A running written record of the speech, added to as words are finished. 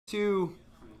2.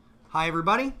 Hi,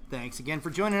 everybody. Thanks again for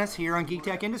joining us here on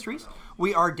Geektech Industries.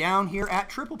 We are down here at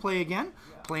Triple Play again,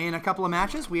 playing a couple of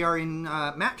matches. We are in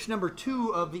match number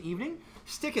 2 of the evening.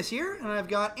 Stickus here, and I've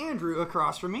got Andrew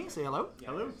across from me. Say hello.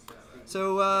 Hello.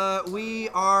 So we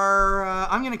are,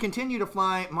 I'm going to continue to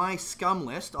fly my scum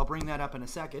list. I'll bring that up in a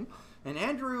second. And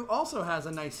Andrew also has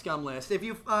a nice scum list. If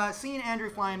you've seen Andrew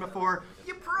flying before,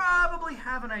 you probably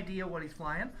have an idea what he's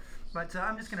flying. But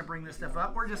I'm just going to bring this stuff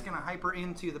up. We're just going to hyper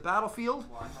into the battlefield,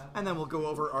 and then we'll go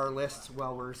over our lists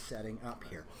while we're setting up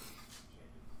here.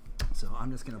 So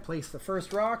I'm just going to place the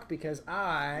first rock because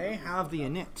I have the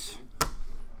init.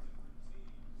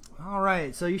 All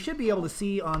right, so you should be able to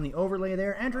see on the overlay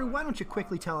there. Andrew, why don't you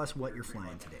quickly tell us what you're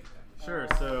flying today? Sure,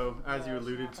 so as you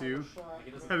alluded to,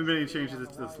 haven't been any changes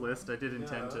to this list. I did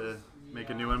intend to make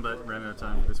a new one, but ran out of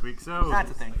time this week, so that's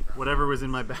the thing. Whatever was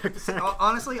in my backpack.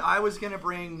 Honestly, I was going to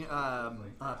bring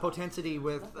Potensity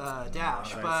with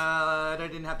Dash, but I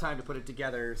didn't have time to put it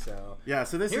together, so... Yeah,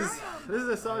 so this is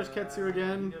Asajj Ketsu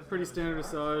again, pretty standard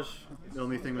Asajj, the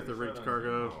only thing with the rigged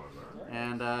cargo.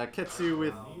 And Ketsu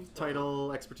with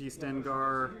title, expertise,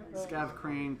 Dengar, Scav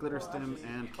Crane, Glitter Stem,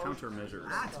 and countermeasures.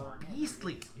 That's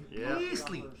beastly. Yeah.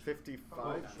 Beastly.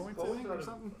 55 points, I think, or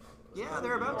something? Yeah,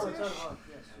 thereabouts-ish.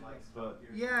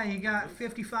 Yeah, you got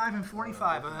 55 and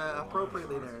 45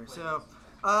 appropriately there. So,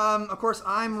 of course,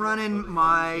 I'm running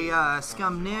my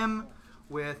Scum Nim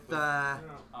with the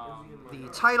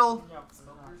title,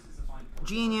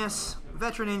 Genius,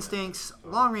 Veteran Instincts,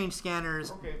 Long Range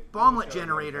Scanners, Bomblet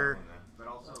Generator,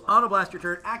 Auto Blaster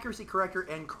Turret, Accuracy Corrector,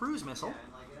 and Cruise Missile.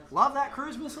 Love that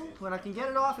Cruise Missile. When I can get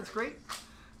it off, it's great.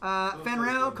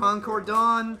 Fenn, Concord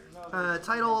Dawn,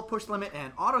 title, Push Limit,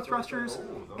 and Auto Thrusters.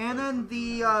 And then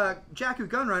the Jakku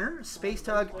Gunrunner, Space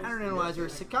Tug, Pattern Analyzer,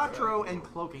 Cicatro, and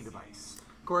Cloaking Device.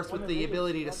 Of course, with the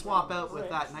ability to swap out with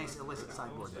that nice illicit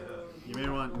sideboard there. You may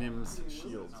want Nim's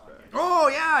shields back. Oh,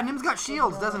 yeah, Nim's got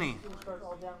shields, doesn't he?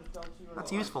 That's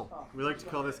useful. We like to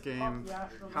call this game,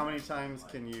 how many times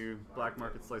can you Black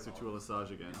Market Slicer Tool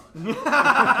Asajj again?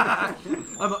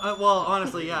 Well,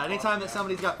 honestly, yeah. Anytime that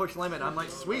somebody's got Push Limit, I'm like,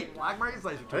 sweet, Black Market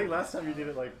Slicer Tool. I think last time you did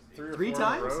it like 3 or 4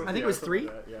 times? in a row. I think it was 3.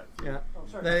 Yeah.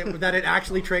 That it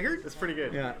actually triggered? It's pretty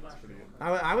good. Yeah. It's pretty good.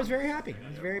 I was very happy. I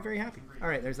was very, very happy. All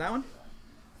right, there's that one.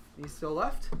 He's still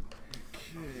left.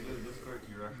 Discard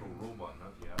your actual robot,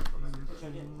 not the actual.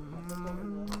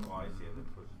 Oh, I see it.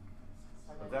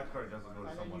 But that card doesn't go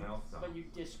to someone else. But you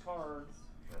discard.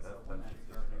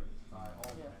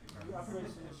 You upgrade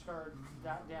to discard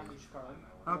that damage card.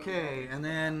 Okay, and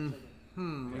then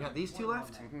we got these 2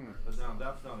 left. But now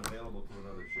that's not available to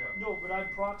another ship. No, but I'm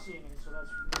proxying it, so that's,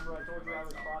 remember I told you I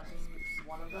was proxying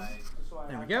one of them? So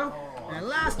There we go. And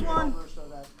last one. So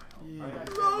that,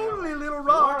 Lonely little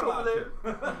rock over there.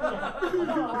 I'm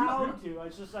not allowed to.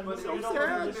 It's just I'm going to get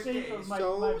over the state of my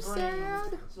brain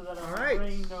sad. so that All my right.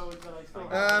 brain knows that I still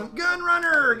have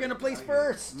Gunrunner gonna place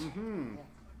first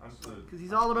Because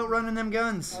he's all about running them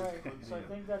guns. Alright, so I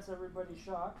think that's everybody's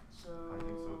shot. So I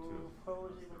think so too.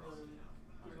 Posey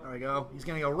There we go. He's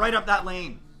gonna go right up that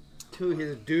lane to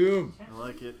his doom. I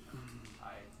like it.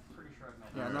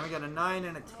 Yeah, and then we got a 9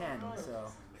 and a 10.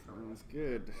 So. Sounds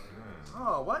good.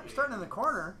 Oh, what? You're starting in the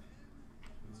corner?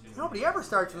 Nobody ever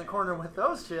starts in the corner with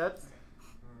those shits.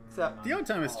 Except The only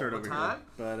time I start all over the here, time?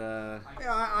 but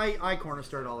Yeah, I corner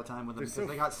start all the time with them because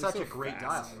they got such so a great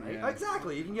fast, dial, right? yeah.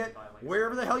 Exactly. You can get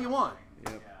wherever the hell you want.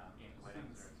 Yep.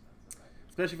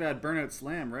 Especially if I had Burnout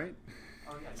Slam, right?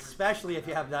 Especially if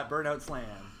you have that burnout slam.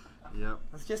 Yep.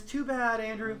 That's just too bad,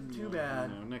 Andrew. Too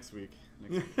bad. No, next week.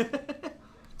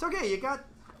 It's okay.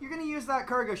 You're gonna use that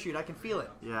cargo chute. I can feel it.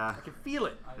 Yeah. I can feel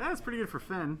it. That's pretty good for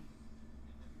Fenn.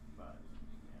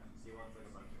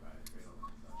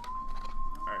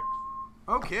 Alright.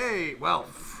 Okay. Well.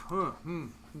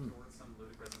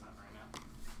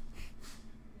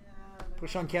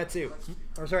 Push on Ketsu.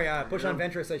 Or sorry, push on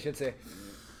Ventress, I should say.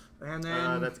 And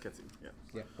then That's Ketsu. Yeah.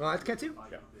 yeah. Well, that's Ketsu.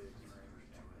 Yeah.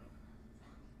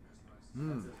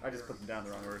 I just put them down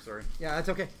the wrong order, sorry. Yeah, that's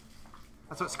okay.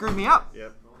 That's what screwed me up.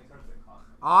 Yep.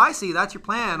 Oh, I see. That's your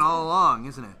plan all along,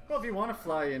 isn't it? Well, if you want to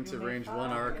fly into range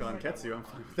 1 arc on Ketsu, I'm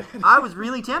fine with that. I was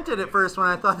really tempted at first when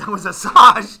I thought that was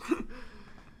Asajj.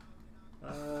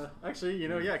 Actually, you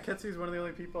know, yeah, Ketsu's one of the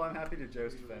only people I'm happy to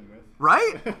joust Fenn with.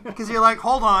 Right? Because you're like,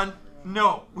 hold on.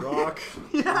 No. Rock.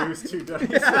 Yeah. Lose 2 dice.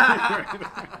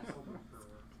 Yeah.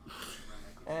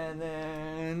 And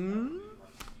then...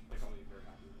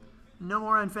 no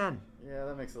more on Fenn. Yeah,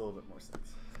 that makes a little bit more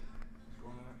sense.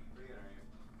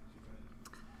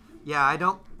 Yeah, I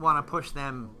don't want to push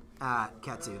them at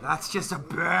Ketsu. That's just a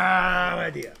bad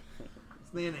idea.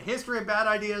 In the history of bad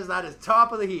ideas, that is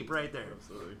top of the heap right there.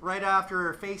 Absolutely. Right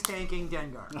after face tanking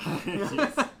Dengar.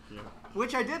 Yes. Yeah.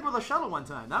 Which I did with a shuttle one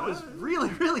time. That was really,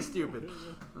 really stupid.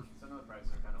 Some of the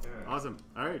prices are kind of low. Awesome.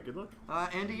 All right, good luck.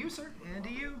 And to you, sir. And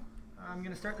to you. I'm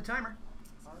going to start the timer.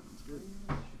 That's good.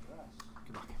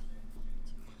 Good luck.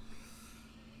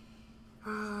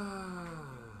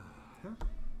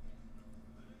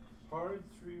 Hard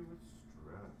 3 with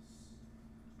stress.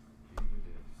 Indeed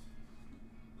it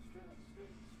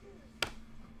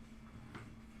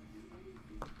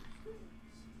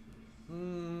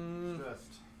is.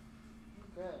 Stressed.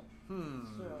 Okay.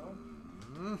 So,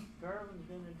 Garvin's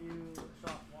gonna do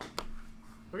soft one.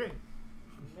 Okay.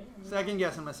 Second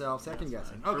guessing myself. Second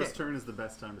guessing. Okay. First turn is the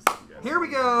best time to second guess. Here we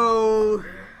go.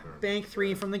 Bank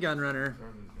 3 from the Gunrunner.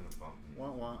 Garvin's gonna bump me.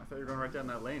 Wah, wah. I thought you were going right down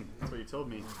that lane. That's what you told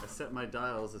me. I set my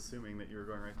dials assuming that you were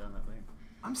going right down that lane.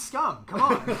 I'm scum. Come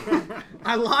on.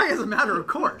 I lie as a matter of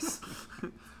course.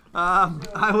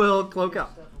 I will cloak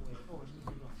up.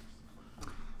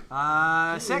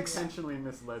 6. Intentionally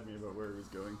misled me about where he was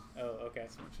going. Oh, okay.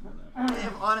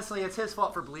 Honestly, it's his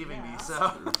fault for believing me,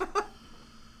 so.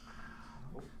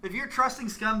 If you're trusting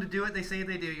scum to do what they say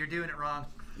they do, you're doing it wrong.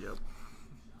 Yep.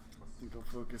 I think I'll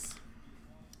focus.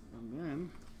 And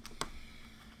then...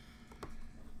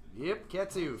 Yep,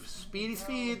 Ketsu. Speedy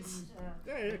speeds.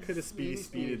 Yeah, I could have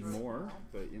speeded more,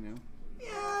 but you know.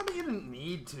 Yeah, but you didn't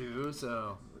need to,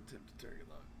 so. Attempt to target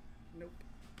lock. Nope.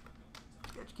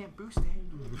 Bet you can't boost it.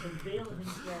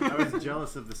 I was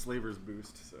jealous of the slaver's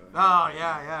boost, so. Oh,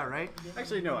 yeah, right?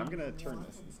 Actually, no, I'm going to turn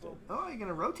this instead. Oh, you're going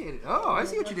to rotate it. Oh, I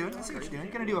see what you're doing. I see what you're doing.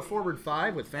 You're going to do a forward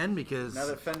 5 with Fenn because... Now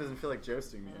that Fenn doesn't feel like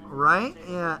jousting me anymore. Right?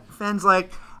 Yeah. Fenn's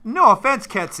like, no offense,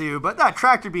 Ketsu, but that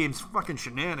tractor beam's fucking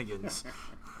shenanigans.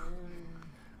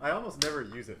 I almost never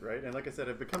use it, right? And like I said,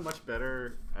 I've become much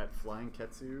better at flying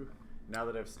Ketsu now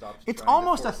that I've stopped. It's trying to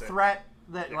almost a force it. threat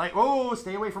that, like, oh,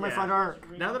 stay away from my Yeah. front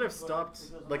arc. Now that I've stopped,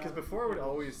 like, because before I would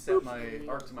always set my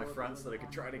arc to my front so that I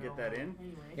could try to get that in.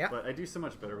 Yeah. But I do so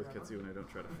much better with Ketsu when I don't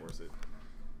try to force it.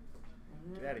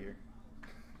 Get out of here.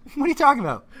 What are you talking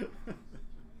about? What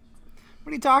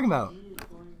are you talking about?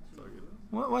 It's all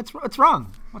good. What's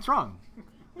wrong? What's wrong?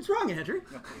 What's wrong, Andrew?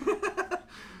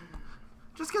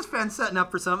 Just because Fenn's setting up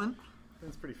for something.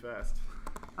 Fenn's pretty fast.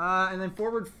 And then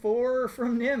forward 4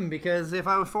 from Nim, because if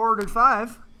I was forwarded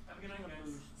 5...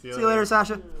 See See you later,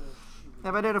 Sasha.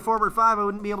 If I did a forward 5, I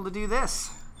wouldn't be able to do this.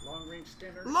 Long range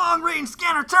scanner. Long range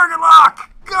scanner, target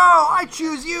lock! Go! I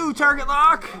choose you, target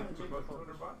lock!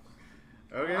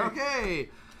 Okay. Okay.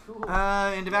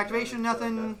 End of activation,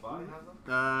 nothing.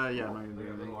 Yeah, I'm not going to do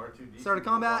anything. Start of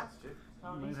combat.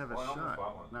 Might have a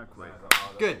shot. Not quite.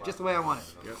 Good, just the way I want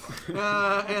it. Yep.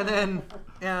 And then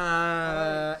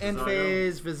end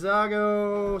phase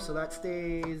Vizago, so that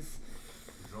stays.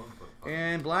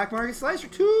 And Black Market Slicer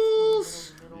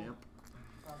Tools. Yep.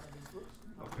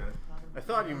 Okay. I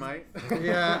thought you might.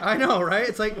 Yeah, I know, right?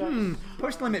 It's like,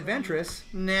 push limit Ventress.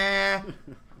 Nah.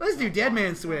 Let's do Dead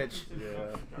Man Switch.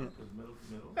 Yeah.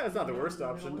 That's not the worst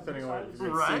option, depending on what if it's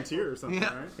Right. same tier or something,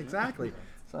 Yeah, right? exactly.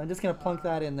 So I'm just going to plunk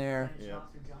that in there. Yeah.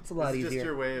 It's a lot It's just easier.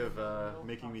 your way of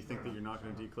making me think that you're not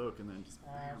going to decloak and then just...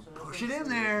 Push it in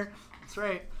there. That's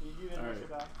right. It's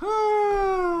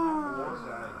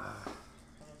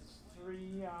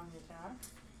 3 on the attack.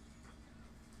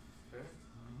 Okay.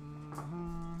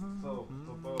 Mm-hmm. So,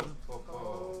 Oh,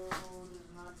 does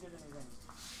not get anything.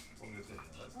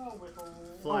 Oh, whiffle.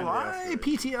 Flying to the I asteroid.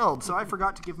 PTL'd, so I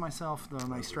forgot to give myself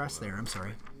my stress there. I'm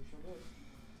sorry. You sure did.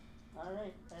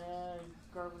 Alright,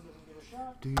 Garvin doesn't get a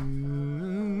shot. Do, do,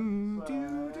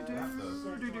 do, do,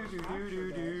 do, do, do,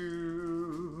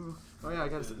 do. Oh yeah, I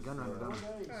gotta set the Gunrunner down.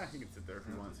 He can sit there if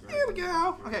he wants. Right? Here we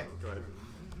go. Okay, Go ahead.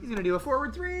 he's gonna do a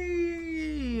forward 3.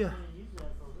 Use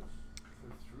that focus.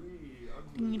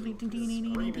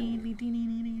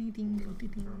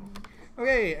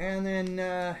 Okay, and then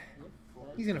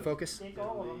he's gonna focus Take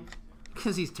all of them.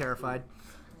 because he's terrified.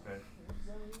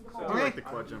 I Okay. like the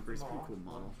quad jumper. He's a pretty cool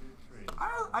model.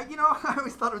 I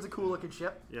always thought it was a cool looking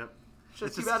ship. Yep. It's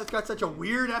just too bad it's got such a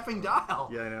weird effing dial.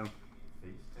 Yeah, I know.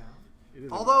 It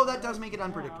is Although that does make it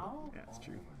unpredictable. yeah, it's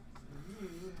true.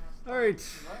 Alright.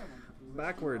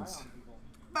 Backwards.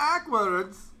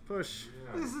 Backwards. Push.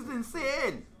 This is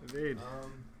insane. Evade.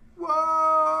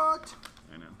 What?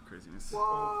 I know. Craziness.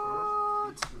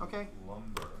 What? Okay.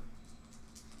 Lumber.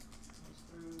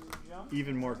 Jump.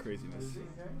 Even more craziness.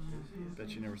 Bet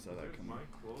you never saw that coming.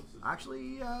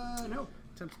 Actually, no.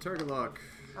 Attempt to target lock.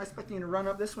 I was expecting to run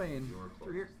up this way and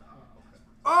through here.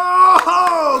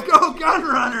 Oh, go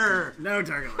Gunrunner! No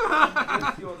target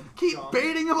lock. Keep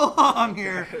baiting him along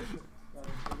here.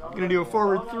 Gonna do a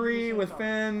forward 3 with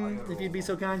Fenn, if you'd be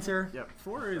so kind, sir. Yep.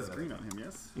 4 is green on him,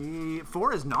 yes?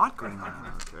 4 is not green on him.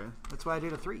 Okay. That's why I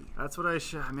did a 3. That's what I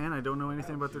man, I don't know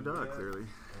anything about their dog, clearly.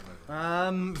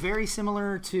 Very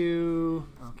similar to...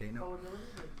 Okay, no.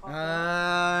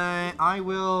 I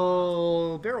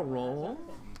will barrel roll.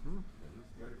 You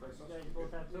guys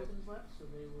both have tokens left, so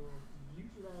they will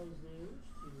utilize those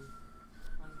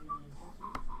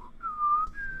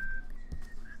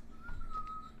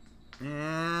to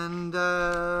And, Okay,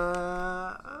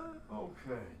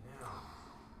 now.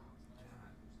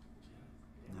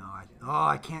 no,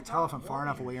 I can't tell if I'm far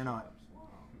enough away or not.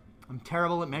 I'm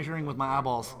terrible at measuring with my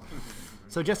eyeballs.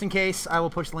 So just in case, I will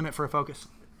push the limit for a focus.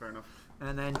 Fair enough.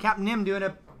 And then Captain Nim doing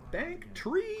a bank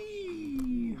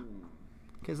tree.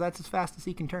 Because that's as fast as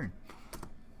he can turn. As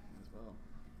well.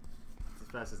 It's as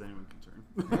fast as anyone can turn.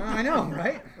 I know,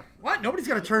 right? What? Nobody's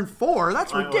got to turn 4?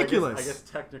 That's ridiculous. I guess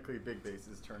technically big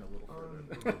bases turn a little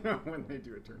further when they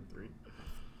do a turn 3.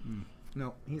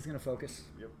 No, he's going to focus.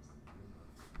 Yep.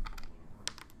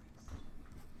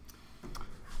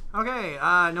 Okay,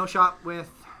 no shot with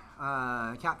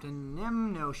Captain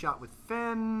Nim. No shot with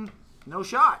Fenn. No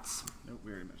shots. Nope, we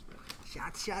already mentioned that.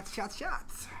 Shots, shots, shots,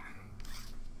 shots.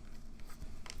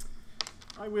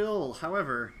 I will,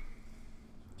 however,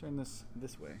 turn this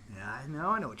way. Yeah, I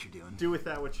know what you're doing. Do with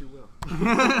that what you will.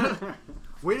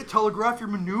 Way to telegraph your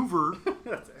maneuver.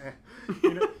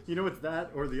 you know it's that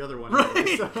or the other one. Right.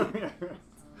 So, yeah.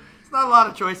 It's not a lot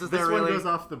of choices This there, one really. goes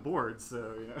off the board,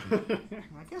 so you know.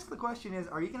 I guess the question is,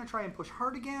 are you going to try and push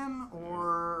hard again,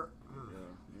 or...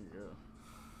 There you go.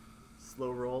 Slow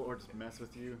roll or just mess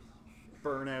with you.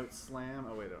 Burnout slam.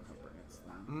 Oh wait, I don't have burnout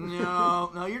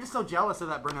slam. No, you're just so jealous of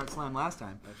that burnout slam last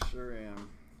time. I sure am.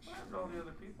 And all the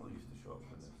other people used to show up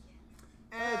for this.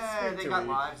 They got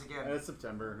lives again. It's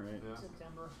September, right? Yeah.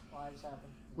 September, lives happen.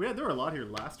 There were a lot here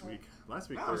last week. Last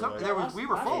week Yeah, there were like we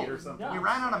were full. 8 or something. We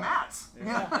ran out of mats.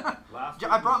 Yeah. Last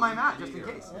I week brought you my used mat to just be in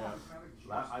here. case. Yeah.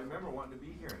 I remember wanting to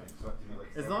be here, and it got to be like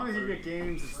As long as you 7:30. get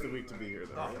games, it's the week to be here,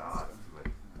 though. Oh right? God.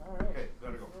 Alright. Okay,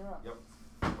 gotta go. Yep.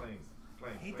 Playing. I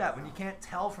hate that when you can't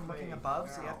tell from looking above,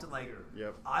 so you have to like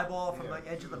Yep. eyeball from the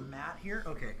edge of the mat here.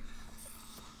 Okay.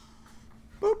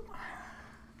 Boop.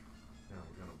 Now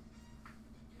we're gonna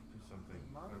do something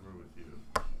clever with you.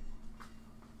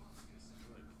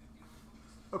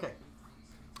 Okay.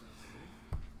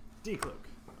 Decloak.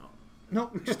 Oh.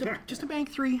 No, just a bank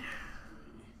 3.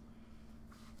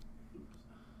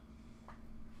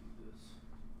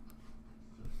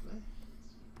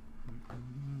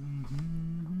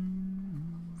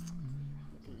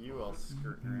 Look at you all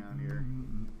skirting around here.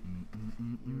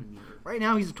 You and your, Right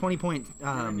now he's a 20-point. you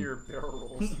and your barrel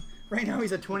rolls. Right now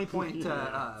he's a 20-point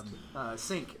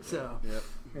sink. So. Yep.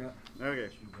 Yeah. Okay.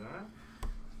 Do that.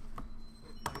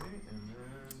 Okay, and then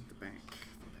The bank.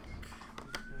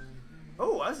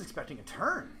 Oh, I was expecting a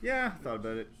turn. Yeah, thought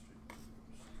about it.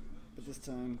 But this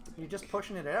time, You're just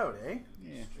pushing it out, eh?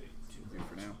 yeah, good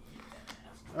for now.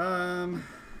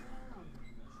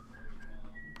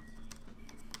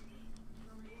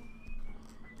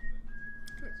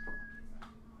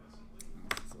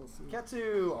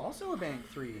 Ketsu, also a bank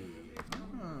 3.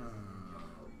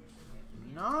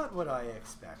 Not what I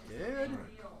expected.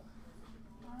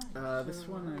 This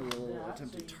one I will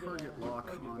attempt to target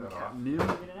lock on Captain Nim.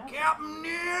 Captain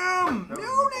Nim!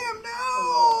 No, Nim,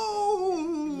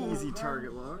 no! Easy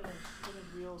target lock.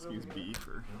 Excuse B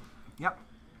for. Yep.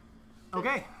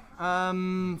 Okay.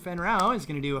 Fenn Rao is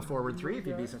going to do a forward 3, if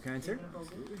you'd be so kind, sir.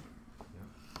 Absolutely.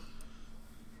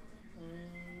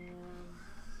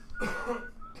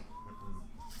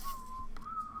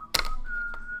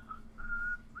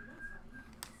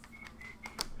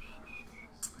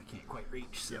 I can't quite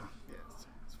reach, so. Yeah, it's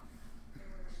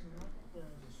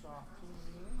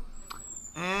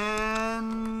fine.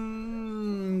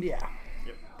 And yeah.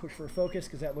 Yep. Push for a focus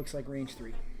because that looks like range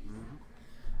 3.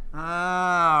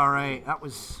 All right. That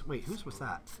was. Wait, whose was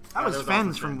that? That was was Fenn's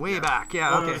also from Fenn, way yeah. back.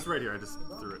 Yeah. Oh, no, Okay. it's right here. I just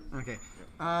threw it. Okay.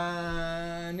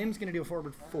 Nim's gonna do a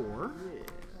forward 4.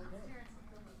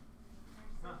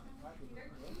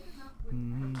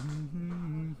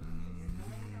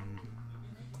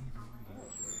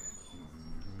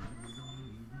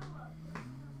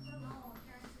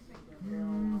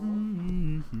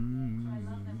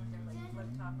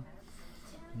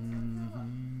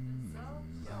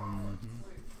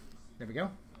 There we go.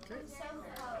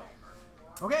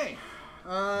 Okay.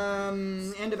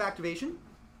 End of activation.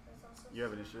 You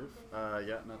have initiative?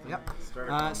 Yeah, nothing. Yep.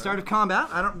 Start Start of combat.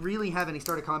 I don't really have any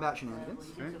start of combat shenanigans.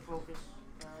 Okay.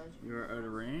 You are out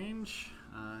of range.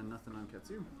 Nothing on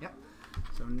Ketsu. Yep.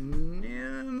 So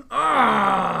Nim.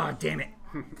 Ah, damn it.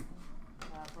 From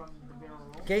the barrel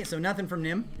roll. Okay, so nothing from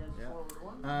Nim.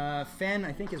 Yeah. Fenn,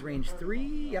 I think, is range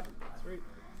 3. Yep.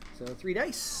 So 3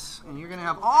 dice. And you're going to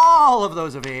have all of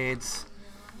those evades.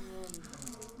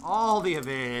 All the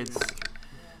evades.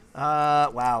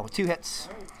 Wow, 2 hits.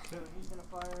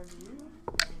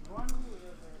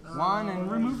 One, and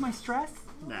remove my stress?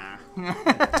 Nah. You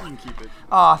can keep it.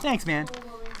 Aw, thanks, man.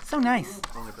 So nice.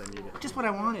 Only if I need it. Just what I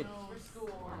wanted.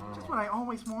 Just what I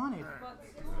always wanted.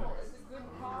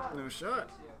 No shot.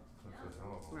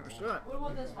 No shot. Woo!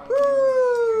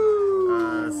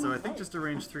 So I think just a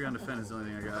range 3 on defense is the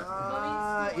only thing I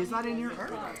got. Is that in your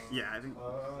arc? Yeah, I think.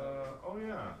 Oh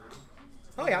yeah.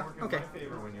 Oh, yeah. Work in Okay. my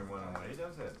favor when you're one away,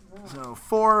 does it? So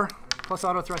 4 plus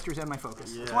auto thrusters and my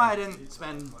focus. That's Yeah. why I didn't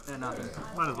spend nothing.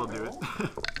 Might as well do it.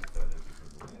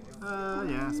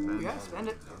 Yeah, spend. Yeah, spend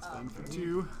it. Spend for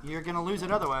 2. You're gonna lose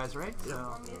it otherwise, right?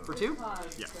 So for 2.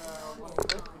 Yeah.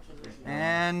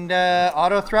 And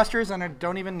auto thrusters, and I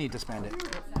don't even need to spend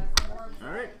it. All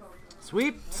right.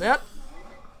 Sweep, set.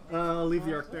 I'll leave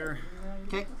the arc there.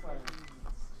 Okay.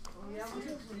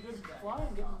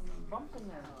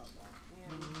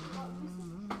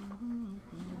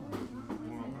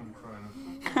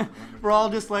 We're all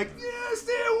just like, yeah,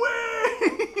 stay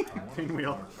away.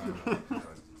 Pinwheel.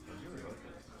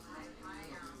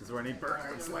 Is there any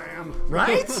burnout slam?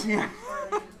 Right? Yeah.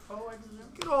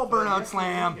 Good old burnout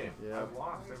slam. Yeah.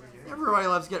 Everybody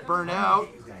loves to get burned out.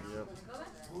 Yep.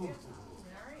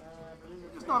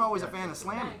 Just not always a fan of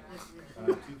slamming.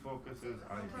 2 focuses,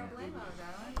 I do.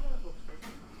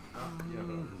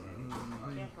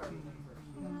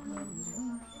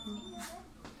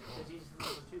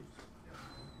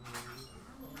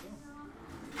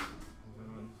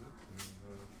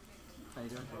 How you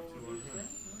doing?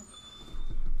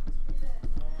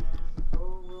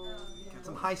 Got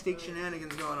some high stakes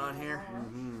shenanigans going on here.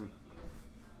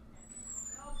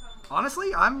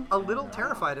 Honestly, I'm a little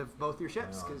terrified of both your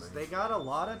ships because they got a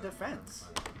lot of defense.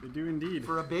 They do indeed.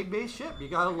 For a big base ship, you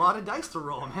got a lot of dice to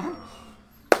roll, man.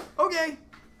 Okay.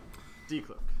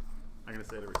 Decloak. I'm gonna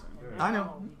say it every time. I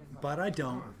know, but I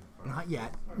don't. Not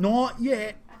yet. Not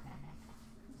yet.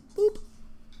 Boop.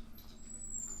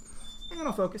 And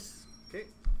I'll focus. Okay.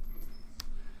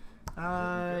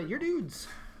 Your dudes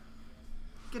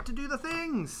get to do the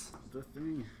things. The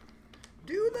thing.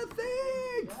 Do the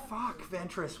thing! Fuck,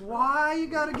 Ventress. Why you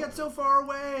gotta get so far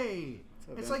away?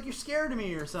 It's like you're scared of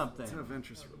me or something. That's how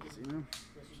Ventress rolls, you know?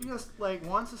 She just, like,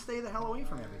 wants to stay the hell away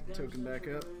from everything. Token back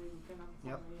up.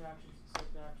 Yep.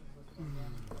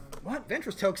 What?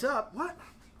 Ventress tokes up? What?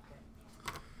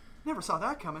 Never saw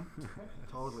that coming.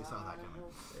 Totally saw that coming.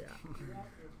 Yeah.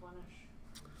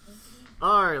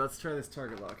 Alright, let's try this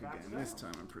target lock again. This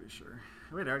time I'm pretty sure.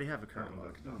 Wait, I already have a card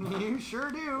lock. No. You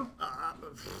sure do. I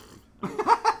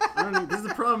don't need, this is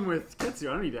the problem with Ketsu.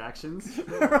 I don't need actions.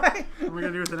 Right? What am I going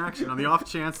to do with an action? On the off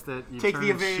chance that you Take turn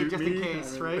the and evade shoot just me? in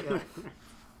case, right? Yeah.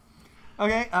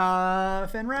 Okay,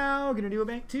 Fenn Rao, gonna do a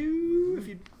bank 2. If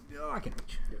you. Oh, I can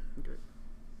reach. Yep, okay.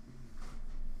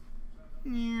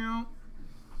 Yeah.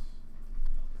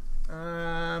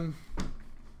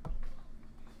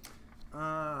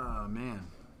 Oh, man.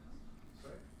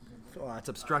 Oh, it's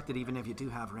obstructed even if you do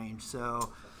have range.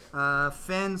 So,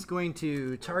 Fenn's going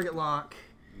to target lock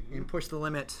and push the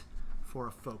limit for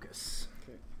a focus.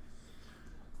 Okay.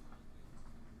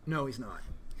 No, he's not.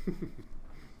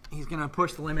 He's going to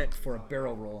push the limit for a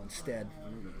barrel roll instead.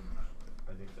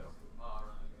 I think so.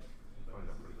 Find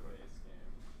out pretty quick.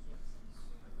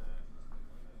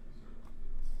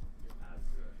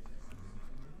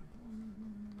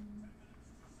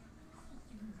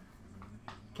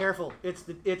 Careful, it's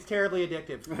terribly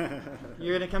addictive.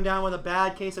 You're going to come down with a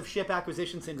bad case of ship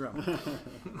acquisition syndrome.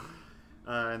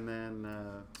 And then...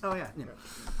 Oh, yeah.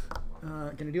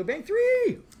 Going to do a bank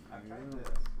 3.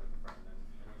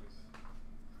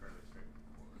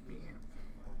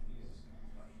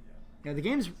 Yeah, the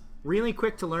game's really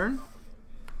quick to learn,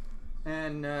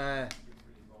 and yeah,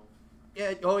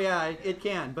 oh yeah, it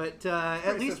can. But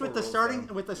at least with the starting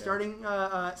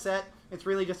set, it's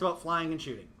really just about flying and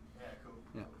shooting.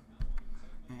 Yeah.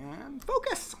 And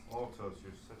focus. Altos,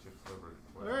 you're such a clever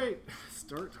player. Alright,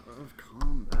 start of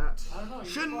combat.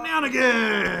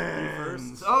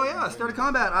 Shenanigans. Oh yeah, start of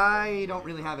combat. I don't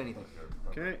really have anything.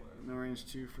 Okay, no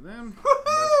range 2 for them.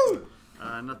 Woohoo!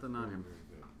 Nothing on him.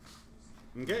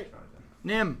 Okay,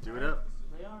 Nim. do it up.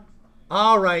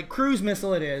 All right, cruise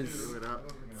missile it is. Do it up.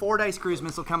 4 dice cruise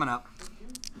missile coming up.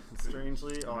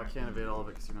 Strangely, I can't evade all of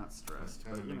it because you're not stressed.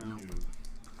 But you know.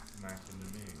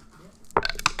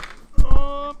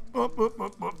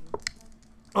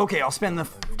 Okay, I'll spend the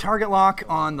target lock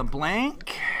on the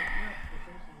blank.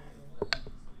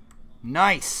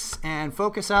 Nice. And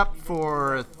focus up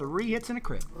for 3 hits and a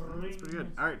crit. That's pretty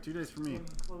good. All right, 2 dice for me.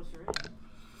 Closer in.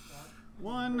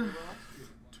 1,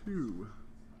 2.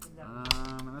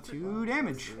 And that's 2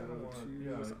 damage.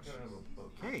 it.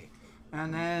 Okay.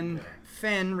 And then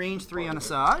Fenn, range 3 on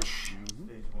Asajj.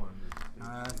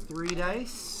 3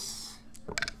 dice.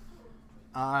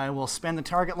 I will spend the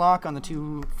target lock on the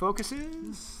 2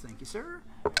 focuses. Thank you, sir.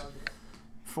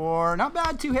 For not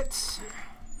bad, 2 hits.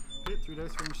 Okay, 3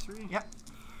 dice, range 3. Yep.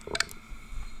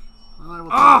 I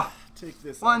will take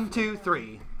this. 1, 2,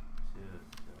 3.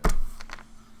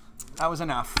 That was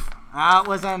enough. That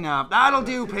was enough. That'll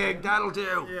do, pig. That'll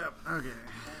do. Yep. Okay.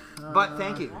 But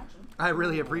thank you. I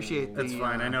really appreciate the... That's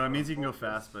fine. I know it means you can go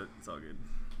fast, but it's all good.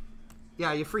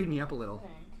 Yeah, you freed me up a little.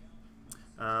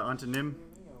 Onto Nim.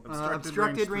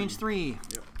 Obstructed range 3.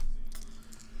 Yep.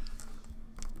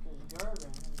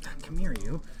 Come here,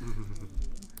 you.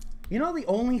 You know the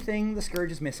only thing the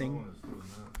Scourge is missing?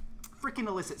 Freaking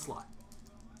illicit slot.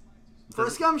 For a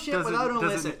scum ship without an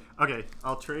illicit. Okay,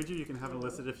 I'll trade you. You can have an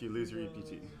illicit if you lose your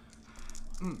EPT.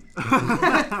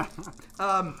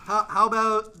 How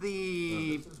about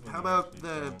the...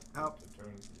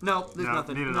 No, there's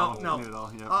nothing. Need it No, all. no. Need it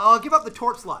all. Yep. I'll give up the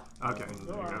torp slot. Okay. There you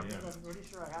go. I'm pretty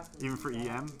sure I have to. Even for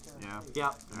EM? Yeah.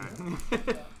 Yeah.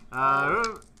 Alright.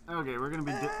 Okay, we're gonna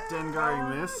be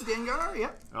Dengaring this. Dengar,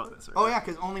 yep. Oh, that's right. Oh yeah,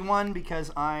 because only 1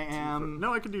 because I am...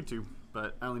 No, I could do 2,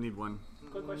 but I only need 1.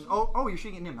 Quick question. Oh, you're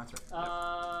shooting at him, that's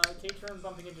right. K-turn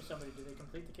bumping into somebody. Do they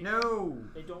complete the K-turn? No.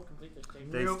 They don't complete the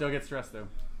K-turn. They still get stressed though.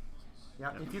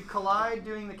 Yeah. If you collide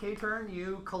doing the K-turn,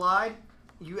 you collide,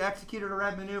 you executed a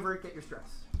red maneuver, get your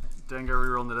stress. Dengar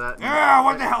reroll into that. Yeah,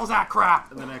 what the hell is that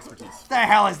crap? And then expertise. The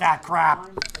hell is that crap?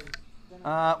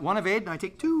 1 evade, and I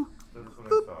take 2.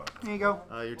 Boop. There you go.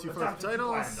 You're 2 for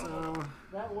title, so...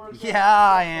 That works. Yeah,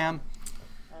 I am.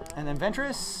 And then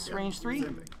Ventress, range 3.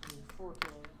 4K.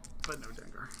 But no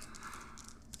Dengar.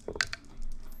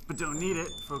 But don't need it.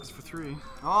 Focus for 3.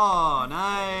 Oh,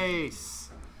 nice.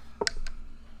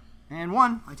 And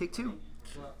 1, I take 2. Here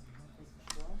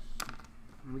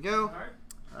we go.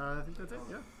 I think that's it,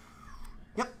 yeah.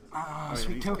 Yep. Oh,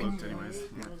 Sweet he's token. cloaked anyways.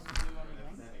 Yeah.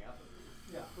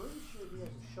 Pretty sure he has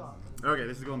a shot. Okay,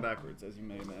 this is going backwards, as you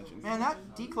may imagine. Man, that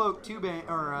decloak 2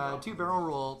 barrel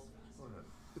roll,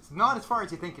 it's not as far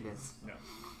as you think it is. No.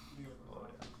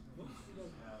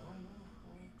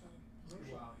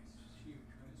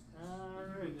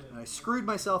 I screwed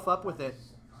myself up with it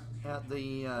at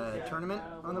the tournament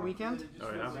on the weekend.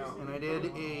 Oh, yeah? And I did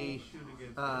a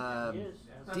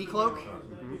decloak,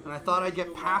 and I thought I'd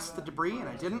get past the debris, and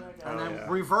I didn't, and then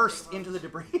reversed into the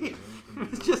debris.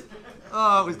 It's just,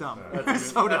 oh, it was dumb. It was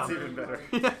so dumb. That's even better.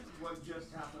 Yeah.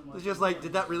 It's just like,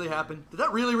 did that really happen? Did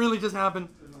that really, really just happen?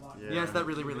 Yeah. Yes, that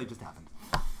really, really just happened.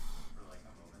 You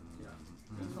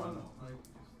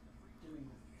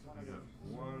got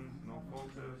 1, no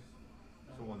focus.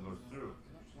 So 1 goes through.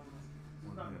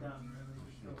 1 hit.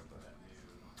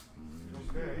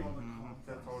 Okay,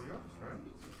 that's all yours, right?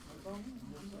 So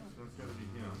it's gonna be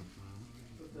him.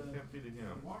 Can't be to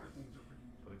him, but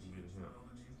it can be to him.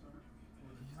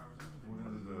 We're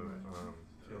gonna do the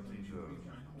TLT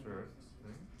the turret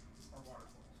thing.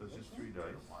 So it's just 3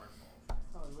 dice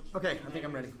Okay, I think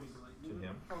I'm ready. to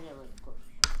him. Oh, yeah, right, of course.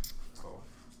 Oh.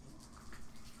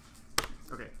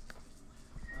 Okay.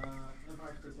 I'm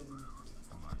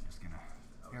just gonna.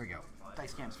 Here we go.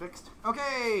 Dice cam's fixed.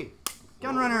 Okay,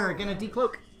 Gunrunner gonna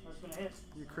decloak. That's gonna hit.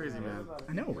 You're crazy, man.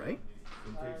 I know, right?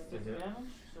 It takes the hit.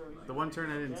 Damage, so The one turn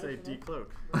I didn't say decloak.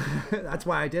 That's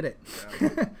why I did it.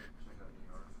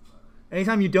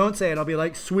 Anytime you don't say it, I'll be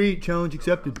like, sweet, challenge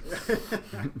accepted.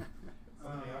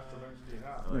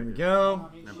 There we go.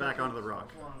 Now back onto the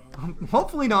rock.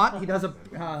 Hopefully not. He does a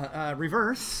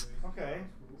reverse. Okay.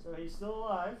 So he's still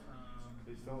alive.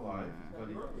 He's still alive, but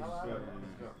he's got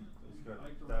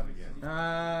that again.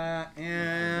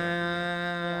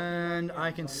 And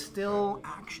I can still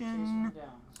action. Down,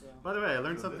 so. By the way, I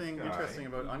learned something interesting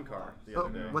about Uncar the Oh,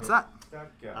 other day. what's that?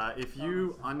 That guy. If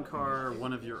you Uncar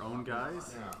one of your own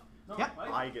guys, Yep.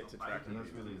 I get to track And you.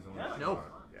 that's really his only No. shot.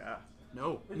 Yeah.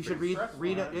 No. You should read it.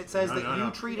 It says that you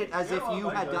treat it as if you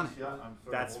had done it. Yeah, I'm sort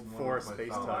of That's holding for on to space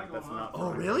myself. tug. That's not for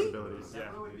Oh, really? abilities.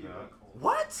 Yeah.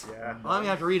 What? Yeah. Well, I'm gonna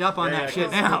have to read up on that shit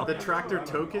 'cause now. The tractor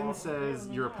token says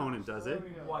your opponent does it,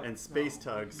 and space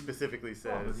tug specifically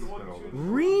says.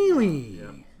 Really?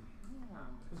 Yeah.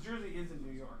 Because Jersey is in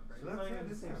New York, right? So that's it,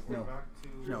 isn't it? We're No. back to-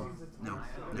 No.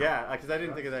 Yeah, because I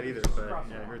didn't think of that either, but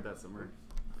yeah, I heard that somewhere.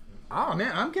 Oh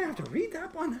man, I'm gonna have to read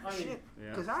up on that shit Yeah.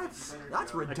 because that's That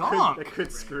redonk.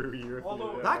 could screw you if you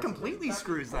do that. That completely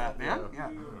screws that, man. Yeah.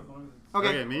 Okay,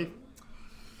 Okay. me.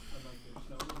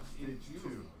 Stage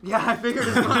 2. Yeah, I figured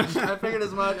as much. I figured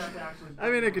as much. I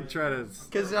mean, I could try to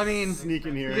Because, I mean, sneak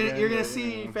in here. you're going to again,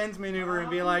 see but, Fenn's maneuver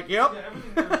and be like, yep,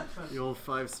 the old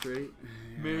 5 straight.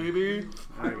 maybe.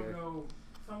 I don't know.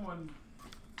 Someone.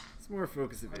 It's more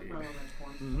focus evade.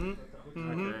 Mm-hmm.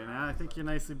 Okay, now I think you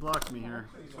nicely blocked me here.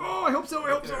 Oh, I hope so,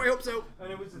 I hope so, I hope so.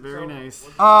 Very nice.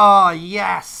 Oh,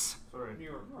 yes. Sorry.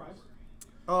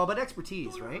 Oh, but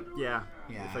expertise, right? Yeah,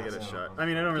 Yeah, if I get a so- shot. I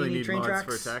mean, I don't really need need train mods tracks?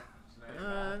 for attack.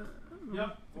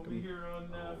 Yep, we'll be here on.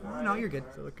 Oh, no, you're good.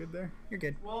 Does that look good there? You're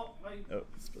good. Well, Oh,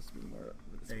 it's supposed to be more up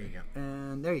this There way. you go.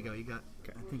 And there you go. You got,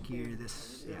 I think you're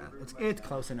this, yeah, it's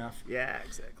close enough. Yeah,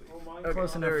 exactly. Okay,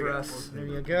 close enough there we for go. us. There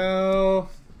you go.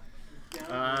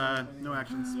 No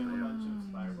actions.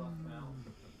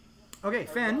 Okay,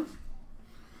 Fenn.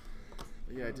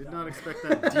 Yeah, I did not expect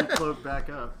that decloak back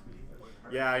up.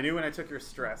 Yeah, I knew when I took your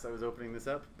stress I was opening this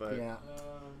up, but Yeah.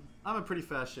 I'm a pretty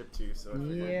fast ship too, so I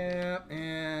figured. Yeah,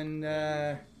 and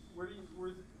where's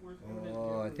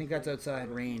oh, I think that's outside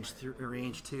range,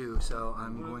 range 2. So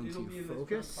I'm going to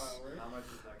focus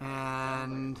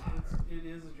and It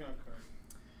is a junk card.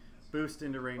 Boost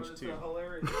into range But it's 2. a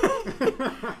hilarious.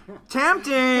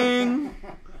 tempting.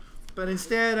 But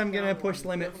instead, I'm gonna push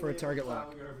limit for a target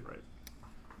lock, Right.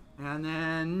 and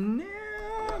then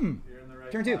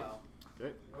turn 2.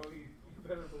 Okay. Oh, you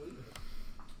better believe it.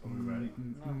 Are we ready?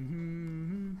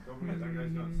 Mm-hmm. Don't forget that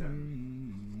guy's not set.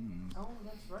 Oh,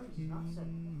 that's right. He's not set.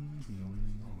 He's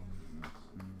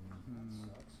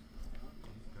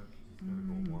gotta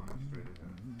go 1 straight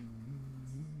ahead.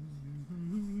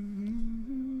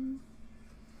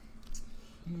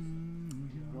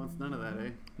 Wants none of that, eh?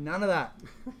 None of that.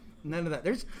 None of that.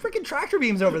 There's freaking tractor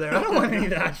beams over there. I don't want any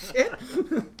of that shit.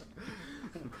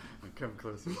 Come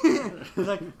closer. He's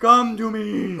like, come to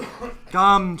me.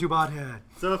 Come to Bothead.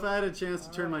 So if I had a chance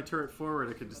to turn my turret forward,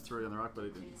 I could just throw you on the rock, but I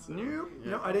didn't. So. Nope.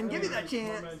 Yeah. No, I didn't give you that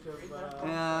chance. Torment of,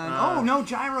 And, oh, no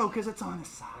gyro, because it's on his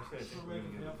side.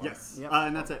 Yes. Yep.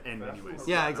 And that's at end anyways.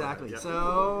 Yeah, exactly. Yep.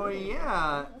 So,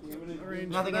 yeah.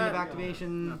 Arrange Nothing for into that.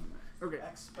 activation. Okay.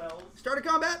 expelled. Start a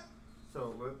combat.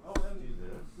 So let's Oh, and do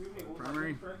this.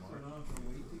 Primary.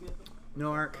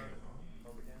 No arc.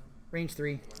 Range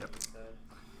 3. Yep.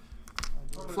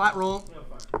 Flat roll.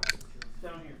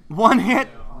 Down here. 1 hit.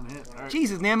 One hit. All right.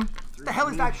 Jesus, Nim. What the hell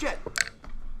is that shit?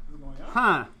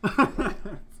 Huh.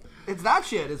 It's that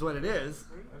shit is what it is.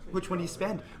 Which one do you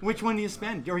spend? Which one do you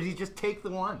spend? Or do you just take the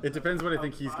one? It depends what I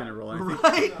think he's gonna roll. I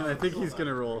think, Right? I think he's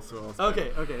gonna roll, so I'll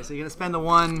spend. Okay, so you're going to spend the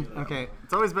 1. Okay.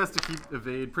 It's always best to keep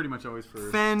evade, pretty much always for.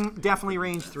 Fenn, definitely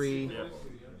range 3. Yeah.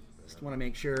 Just want to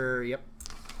make sure. Yep.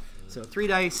 So 3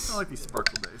 dice. I like these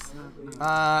sparkle dice.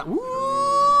 Woo!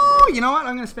 You know what?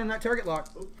 I'm going to spend that target lock.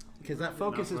 Because that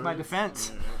focus is my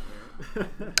defense.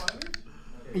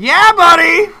 Yeah,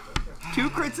 buddy! 2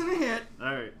 crits and a hit.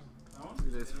 All right.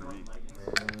 2 dice for me.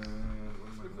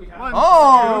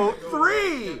 Oh,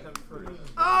 3!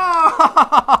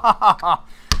 Oh!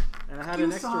 And I had you,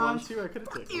 an extra one Asajj. too. I could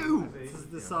have taken. You! This is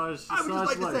the Asajj. I would just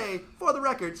like to life. say, for the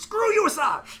record, screw you,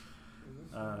 Asajj!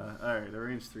 All right, I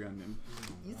range 3 on him.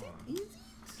 Is it easy?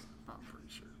 I'm pretty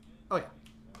sure. Oh, yeah.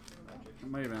 I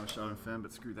might even have a shot on Fenn,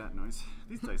 but screw that noise.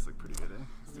 These dice look pretty good, eh?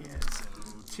 Yeah, so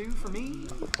 2 for me.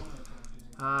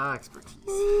 Expertise.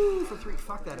 Ooh, for 3.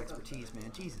 Fuck that expertise,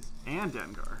 man. Jesus. And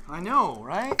Dengar. I know,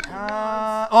 right?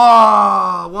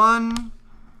 Oh, 1,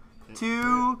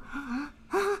 2.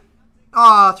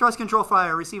 Thrust control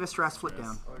fire. Receive a stress. Flip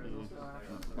down.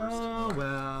 Oh,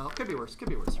 well. Could be worse. Could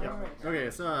be worse. Right? Okay,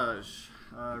 Asajj.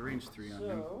 Range 3 on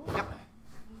him. Yep.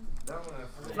 That one has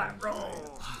to Flat roll.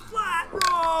 Flat roll.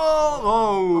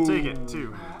 Oh. I'll take it.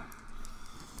 2.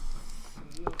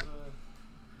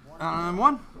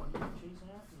 1.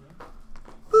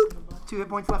 Boop. 2 hit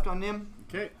points left on Nim.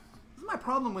 Okay. This is my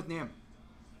problem with Nim.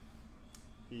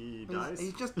 He dies.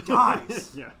 He just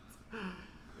dies. Yeah.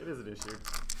 It is an issue.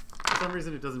 For some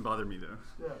reason, it doesn't bother me though.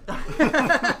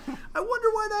 I wonder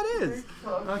why that is.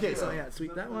 Okay, so yeah,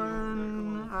 sweep that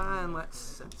one. And let's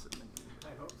set something.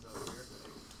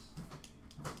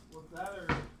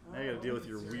 Now you gotta deal with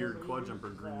your weird quad jumper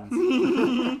greens.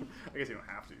 I guess you don't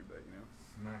have to, but you know.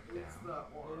 smack down.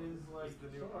 It is like the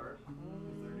new art.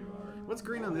 What's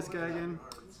green on this guy again?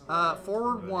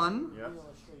 Forward 1.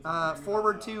 Yeah.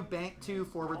 Forward 2, bank 2,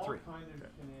 forward 3.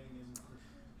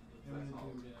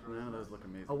 None of those look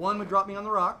amazing. A 1 would drop me on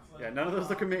the rock. Yeah, none of those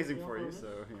look amazing for you, so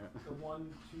yeah. The 1-2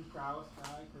 prowess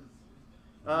guy.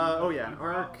 Oh yeah, an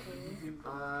arc.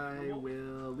 I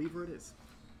will leave where it is.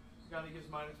 Guy that gives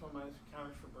 -1/-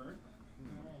 counters for burn.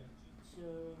 So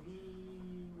he.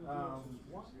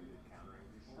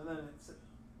 And then it's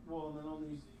and then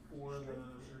only for the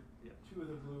 2 of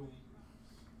the blue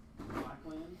black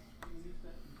lands.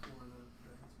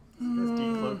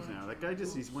 guy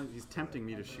he's tempting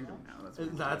me to shoot him now.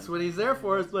 That's what he's there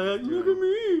for. It's like, look at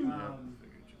me.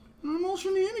 I'm all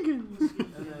shenanigans.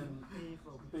 And then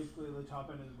basically the top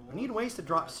end is I need ways to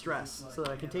drop stress so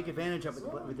that I can take advantage of it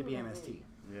with the BMST.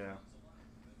 Yeah.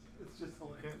 It's just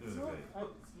hilarious. Can't do the bait.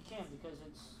 You can't because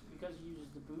it uses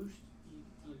the boost,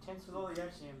 the intensity With all the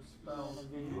XM spells, and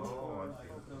then Oh, I see.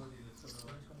 ability to so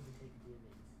sort it's of going to take the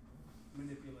damage.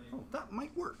 manipulate. Oh, that might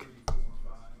work. 3, 4,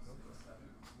 5, 6, 7.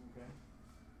 Okay.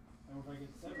 And if I get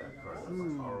 7, That I got card. That's a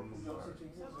all. powerful You also card. change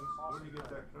It's that. an Where awesome do you get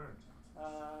card. that card?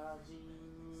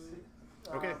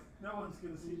 Okay. No one's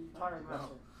gonna see. The Tire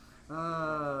Aggressor,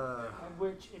 Uh,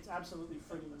 which it's absolutely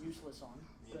friggin' useless on.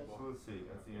 But So let's see.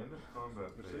 At the end of combat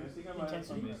So you phase, think I might have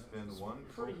Intensity. you may spend one.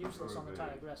 pretty focus useless or on the evade.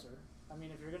 Tire Aggressor. I mean,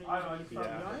 if you're going to I use know, any you PV thought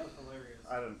on that it, was hilarious.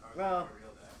 I don't. Well,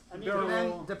 I mean, Barrel if-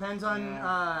 roll. depends on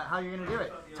Yeah. how you're going to do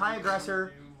it. TIE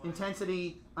Aggressor,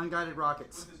 Intensity, Unguided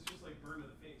Rockets. It's just like burn to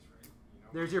the face, right?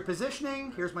 There's your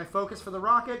positioning. Here's my focus for the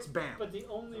rockets. Bam. but the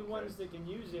only ones that can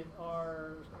use it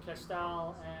are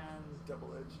Castal and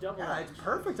Double Edge. Double Yeah, Edge. it's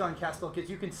perfect on Castle because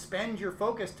you can spend your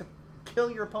focus to kill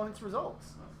your opponent's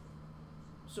results.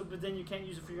 So, but then you can't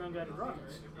use it for your unguided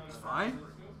rockets. It's fine.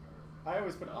 I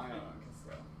always put ion on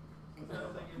Castell.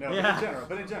 No, Yeah.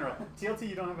 but in general, TLT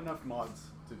you don't have enough mods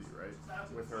to do, right?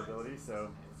 With her ability, so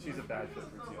she's a bad fit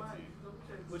for TLT.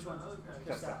 Which one?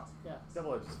 Castal. Yeah.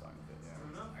 Double Edge is fine with it, yeah.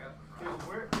 Okay,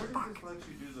 where does this let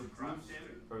you do the boost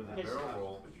or the His- barrel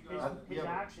roll? His Yeah, but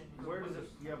action. where does it?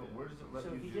 Yeah, but where does it let So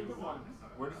you he do? did the one.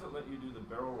 Where does it let you do the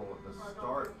barrel roll at the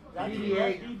start? That's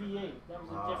BB-8. BB-8. That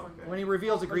was a Ah, different. okay. When he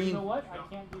reveals a But you green. know what? I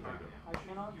can't do that. I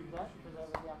cannot do that because I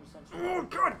already have essential. Oh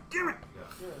God damn it!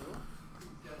 Zero. You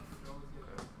didn't get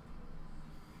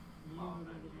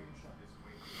your shot.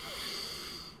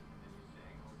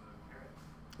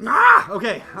 Ah!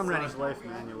 Okay, I'm ready. Asajj life,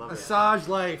 man, you love it. Asajj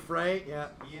life, right? Yeah.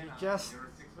 Just.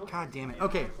 God damn it.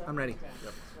 Okay, I'm ready.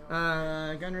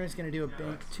 Gunrunner's gonna do a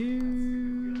bank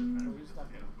 2.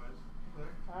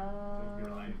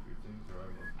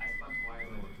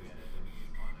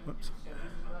 Whoops.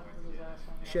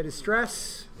 Shed his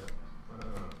stress.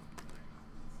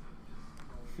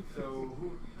 So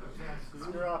who?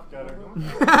 Screw off, Gutter.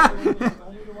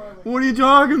 What are you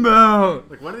talking about?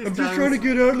 Like one of these I'm times, just trying to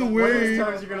get out of the One of way. these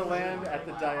times you're gonna land at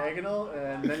the diagonal,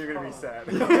 and then you're gonna be sad.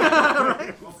 Right? Gonna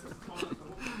get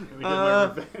my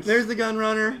revenge. There's the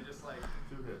Gunrunner.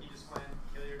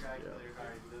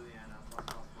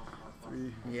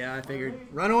 Three. Yeah, I figured.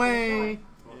 Run away.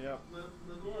 Yep.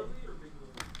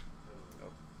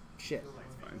 Shit.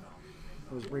 Fine.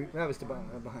 That was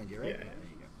behind you, right? Yeah.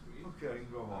 Okay, I can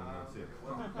go home. That's it.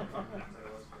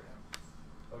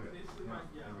 Okay. Yeah,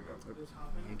 there we go. There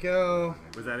you go.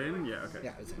 Was that in? Yeah. Okay.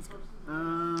 Yeah, it's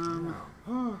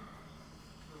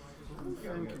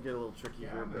Fenn could get a little tricky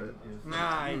here, but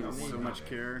Nah, not so much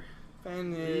care.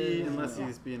 Fenn is. Unless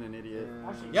he's being an idiot.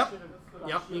 Yep.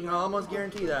 Yep, you can almost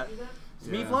guarantee that. It's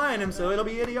me Yeah. flying him, so it'll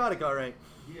be idiotic, all right.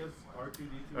 He has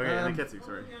R2D2. Okay, and then Ketsu,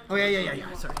 sorry. Oh,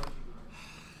 yeah. Sorry.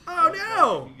 Oh,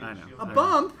 no! I know. A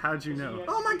bump? How'd you know?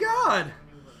 Oh, my God!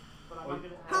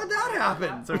 How'd that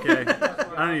happen? It's okay.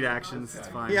 I don't need actions. It's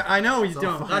fine. Yeah, I know you It's all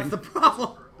don't. fine. That's the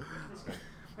problem.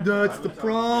 That's the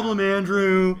problem,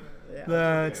 Andrew.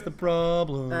 That's the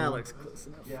problem. That looks close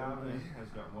enough. Yeah, he has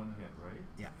got one hit, right?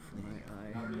 Yeah.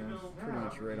 I'm pretty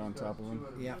much right on top of him.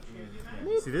 Yeah.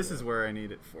 See, this is where I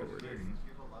need it forward.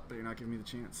 But you're not giving me the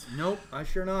chance. Nope, I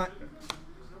sure not.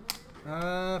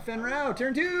 Fenn Rao,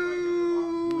 turn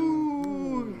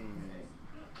 2!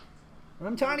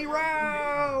 I'm Tiny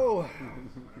Rao!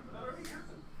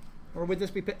 Or would this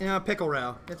be Pickle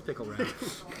Rao? It's Pickle Rao.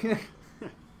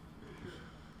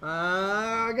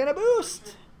 Gonna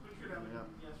boost!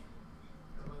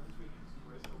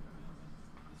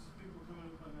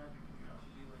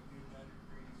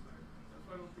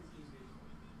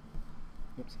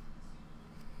 Oops.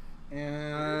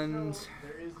 And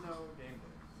There is no game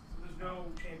day. So there's no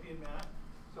champion map.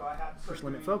 So I have to First start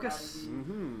limit doing focus.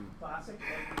 Mm-hmm. classic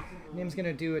every single Nim's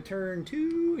gonna do a turn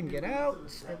 2 and get out.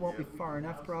 It won't be far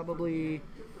enough, probably.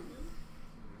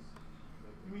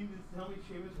 You mean to tell me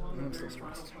Seamus won I'm the still very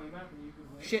final stressed. playmat and you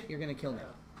could win? Shit, you're gonna kill Nim.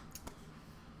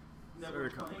 Never Sorry,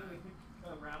 playing Colin.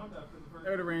 a round after the first.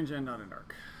 Out of range and not in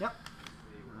dark. Yep,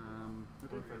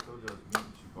 What if I told you I was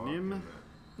meeting Chewbacca Nim. in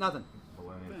nothing. the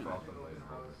Millennium Falcon later?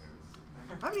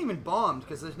 I haven't even bombed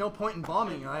because there's no point in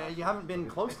bombing. You haven't been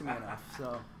close to me enough.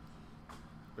 So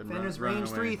Been Fenner's running range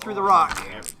away. 3 through the rock.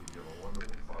 You have a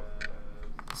wonderful Falcon.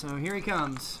 So here he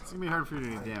comes. It's gonna be hard for you to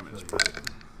do any damage, but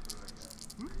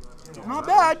Not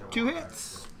bad. 2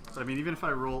 hits. I mean, even if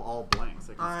I roll all blanks,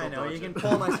 I can I still know dodge you can it.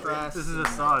 pull my stress. This is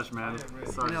Asajj, man.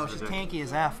 Asajj I know is she's ridiculous. tanky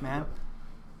as F, man.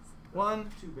 1,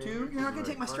 2. You're not gonna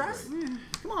take my stress?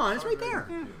 Come on, it's right there.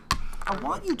 I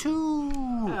want you to.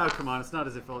 Oh, come on. It's not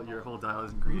as if your whole dial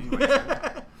isn't green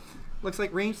anyway. Looks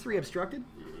like range 3 obstructed.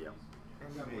 Yep.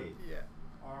 Yeah.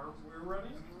 We're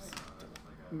running?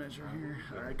 Measure here.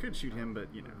 I could shoot him, but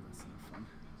you know, that's not fun.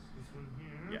 This one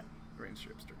here. Yeah. Range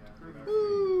 3 obstructed.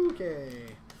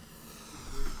 Okay.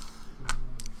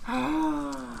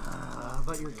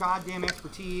 But your goddamn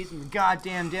expertise and your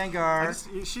goddamn Dengar.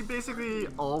 She basically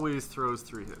always throws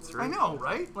 3 hits, right? I know,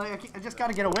 right? Like I just got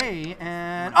to get away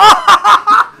and.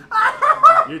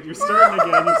 You're starting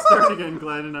again. You're starting again,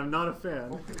 Glenn, and I'm not a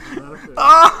fan. Not a fan.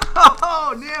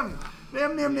 Oh, Nim.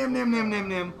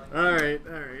 All right.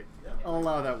 I'll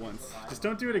allow that once. Just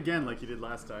don't do it again like you did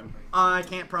last time. I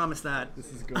can't promise that.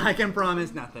 This is going. I can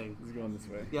promise nothing. This is going this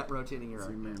way. Yeah, rotating your As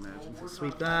you arm. may imagine.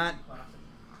 Sweep that.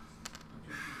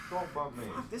 Don't bug me.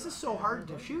 This is so hard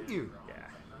to shoot you. Yeah.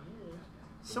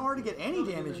 So hard to get any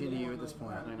damage into you at this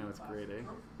point. I know it's great, eh?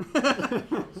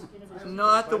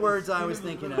 Not the words I was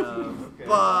thinking of,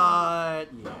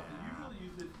 but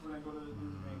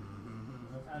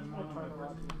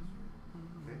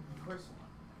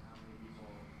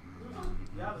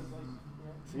yeah.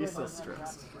 So you're still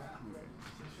stressed.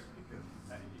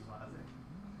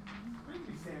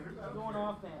 Going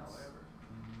offense.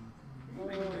 Or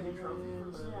if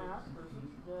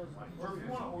you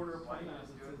want to order a plane, let's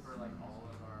do it for like all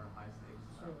of our high stakes.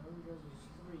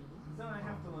 Then I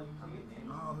have to like.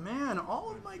 Oh man,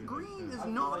 all of my green is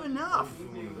not enough.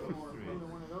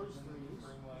 One of those threes.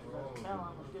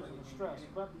 Talent was gives him the stress,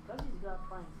 but because he's got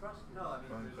fine thrust,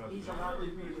 he's allowed to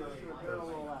do a barrel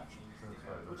roll action,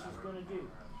 which he's going to do.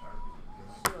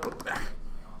 So,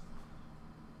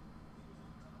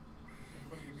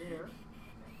 put him there.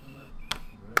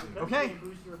 Okay.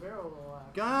 Boost your barrel roll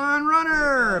action.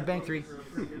 Gunrunner! Bank 3.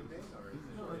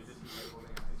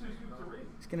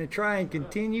 He's going to try and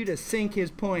continue to sink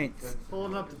his points.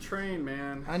 Pulling up the train,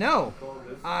 man. I know.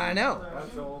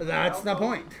 That's the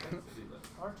point.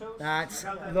 That's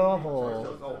the whole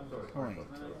point.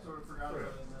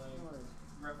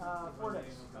 4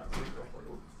 days.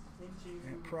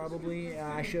 Probably,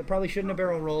 probably shouldn't have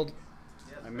barrel rolled.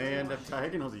 I may end up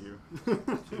diagonal to you.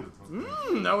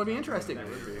 That would be interesting.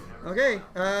 Okay,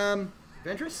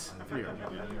 Ventress?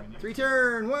 3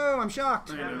 turn. Whoa, I'm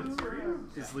shocked. I know.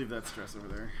 Just leave that stress over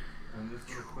there. And this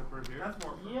little clipper here.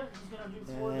 Yeah, he's going to do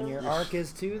 4 And days. your arc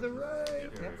is to the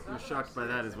right. Yep. You're shocked by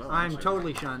that as well. I'm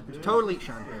totally shunned. Totally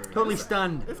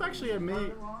stunned. If actually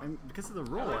because of the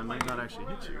roll, I might not actually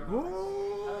hit you.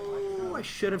 Oh, I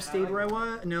should have stayed where I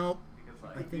was. Nope.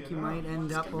 I think you might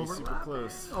end up Be over. super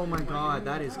close. Oh my god,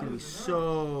 that is going to be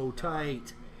so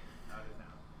tight.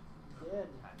 Dead.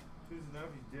 He's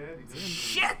dead. He's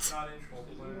Shit!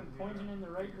 Pointing in the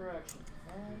right direction.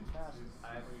 Fantastic.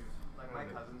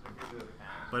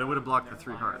 But it would have blocked the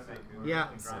 3 hard. Yeah,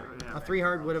 yeah. a 3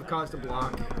 hard would have caused a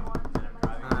block.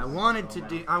 I wanted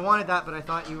that, but I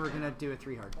thought you were going to do a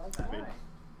 3 hard.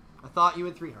 I thought you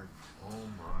would 3 hard. Oh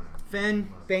my. Fenn,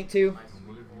 bank 2. What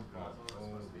have you got?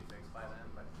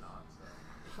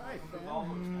 Hi,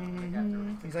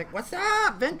 Fenn. He's like, what's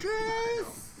up, Ventress?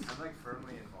 I'm like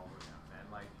firmly involved with them,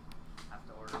 and like have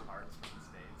to order parts from the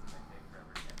States and they take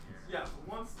forever to get here. Yeah,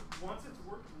 once it's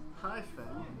working. Hi,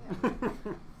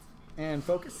 Fenn. And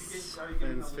focus.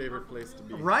 Fenn's favorite place to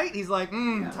be. Right? He's like,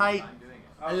 tight.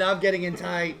 I love getting in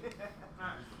tight.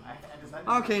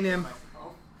 Okay, Nim.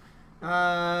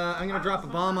 I'm going to drop a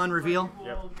bomb on reveal.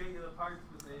 Yep.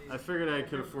 I figured I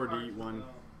could afford to eat one.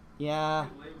 Yeah.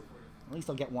 At least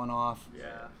I'll get 1 off.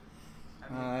 Yeah.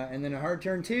 And then a hard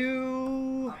turn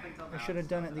 2. I should have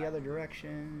done it the other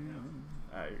direction.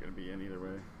 You're going to be in either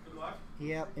way.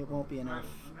 Yep, it won't be enough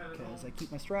because I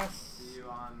keep my stress. See you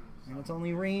on. And it's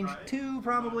only range 2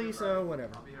 probably, so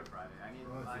whatever. I'll be here Friday. I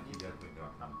need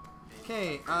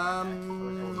Okay,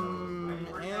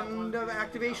 end of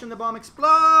activation, the bomb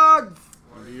explodes!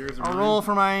 I'll roll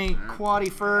for my quaddy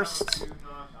first.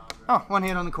 Oh, 1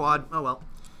 hit on the quad. Oh well.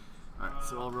 Alright,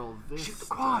 so I'll roll this. Shoot the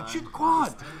quad! Shoot the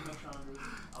quad!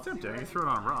 It's tempting. You throw it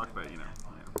on a rock, but you know.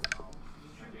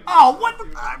 Oh, what the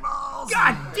eyeballs!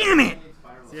 God damn it!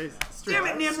 See, Damn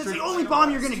it, Nim, that's the only bomb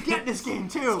you're gonna get this game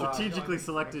too! strategically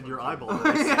selected your eyeball.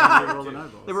 Yeah. You rolled an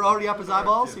eyeball. They were already up his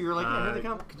eyeballs, so you're like, yeah, here they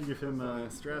come. Could you give him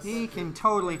stress? He can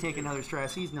totally take another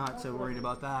stress. He's not so worried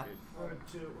about that.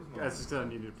 Guys, just I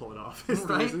need to pull it off. Is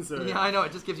the Right? reason, so. Yeah, I know.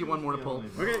 It just gives you 1 more to pull.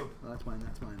 Okay. Well, that's fine.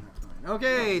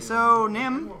 Okay, so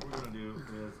Nim. What we're gonna do is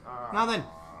Now then.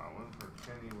 one for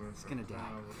Kenny, one It's for gonna die.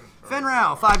 we're Fenn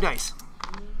Rao, 5 dice.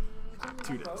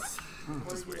 2 dice.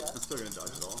 Just wait. I'm still gonna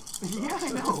dodge it all. Yeah,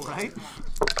 I know, right?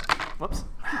 Whoops.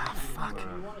 Ah, fuck.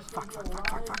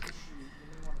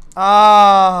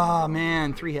 Ah,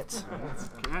 man, 3 hits.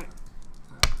 Okay.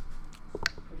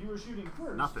 If you were shooting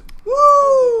first. Nothing.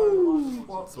 Woo!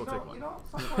 Well, So we'll take one. you know,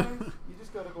 sometimes you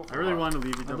just gotta go for I really it. wanted to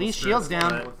leave you double At least stress, shields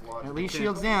down. but At least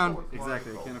shields down.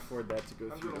 Exactly, I can't afford that to go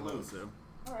I'm through gonna the lose. so.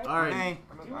 Alright. Alright, Hey.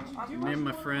 name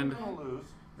my friend. I'm gonna lose.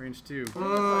 Range 2.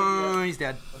 Oh, he's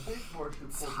dead. A big force should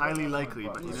It's pull highly down likely,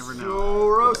 my but you butt. never know. So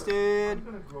roasted. I'm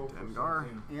gonna go for Dengar.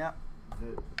 something Yeah.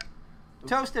 that-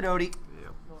 Toasted, Odie.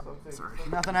 Yep. something- Sorry.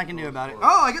 Nothing I can do about it.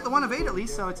 Oh, I get the 1 of 8 at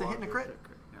least, so it's a hit and a crit, Okay,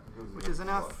 yeah. which is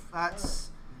enough. That's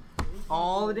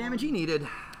all the damage he needed.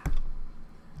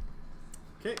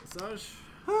 Okay, Asajj.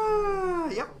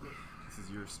 Yep. This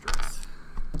is your stress.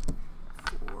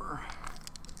 4.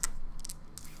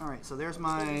 All right, so there's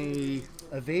my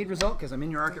evade result because I'm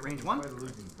in your arc at range 1. By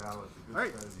losing balance, a good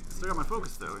Alright, strategy to still got my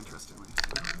focus though, interestingly.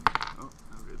 Oh, no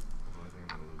good. I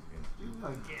think I'm gonna lose against you.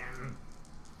 Again.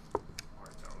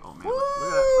 Oh man,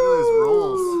 look at these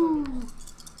rolls.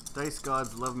 Dice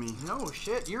gods love me. No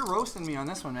shit, you're roasting me on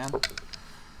this one, man.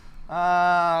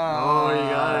 Oh, you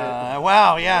got it.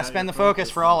 Wow, yeah, Yeah, spend the you're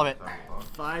focus for all of it.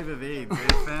 5 of 8,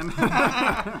 right, Fenn?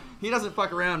 He doesn't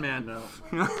fuck around, man. No.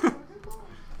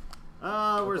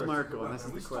 Where's Mark going? This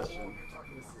is the question.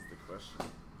 This is the question.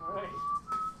 Alright.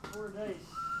 4 dice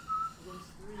against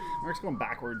 3. Mark's going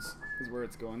backwards, is where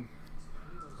it's going.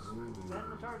 And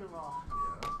the target law.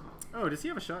 Oh, does he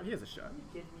have a shot? He has a shot. You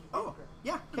kidding me? Oh,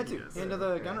 yeah, Ketsu, Yes. into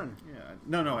the Gunrunner. Yeah.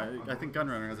 No, I think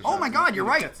Gunrunner has a shot. Oh my god, you're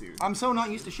Into right. Ketsu. I'm so not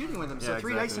used to shooting with him, so Yeah,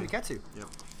 3 dice into exactly. Ketsu. Yep.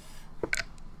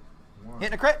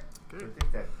 Hitting a crit. I Good.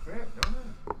 take that crit, don't I?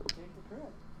 Take the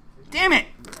crit. Damn it!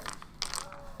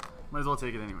 Might as well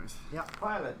take it anyways.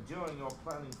 Pilot, during your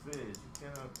planning phase, you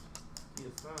cannot be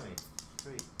assigned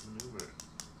straight maneuver.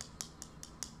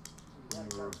 When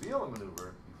you reveal a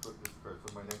maneuver, you flip this card,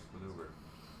 so my next maneuver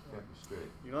can't be straight.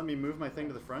 You let me move my thing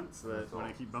to the front so that when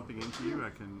I keep bumping into you, I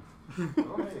can.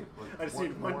 Okay, I just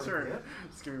need one turn.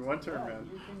 Just give me one turn, man.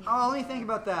 Oh, let me think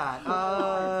about that.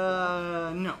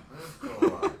 No.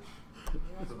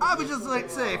 I would just like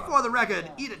to say, for the record,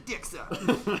 eat a dick, sir. So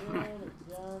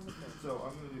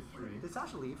I'm gonna do 3. Did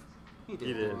Sasha leave? He did.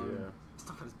 He did, yeah.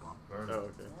 Still got his bomb. Burn. Oh,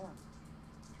 okay. Yeah.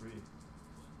 3. And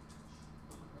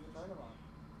the target law.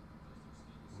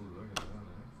 Ooh, look at that,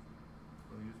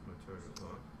 eh? I'll use my target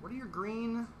lock. What are your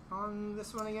green on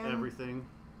this one again? Everything.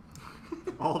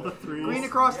 All the 3s. Green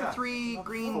across the Yeah. 3,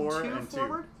 green 4 2 and 2.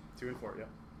 forward? 2 and 4, yeah.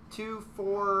 2,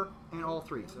 4, and all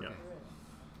 3s. Okay. Yeah.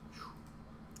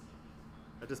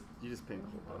 You just paint the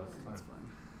whole box. That's fine.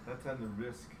 That's on the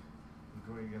risk of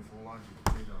going against the logic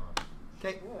trade-off.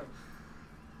 Okay. Good.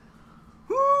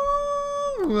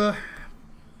 Woo!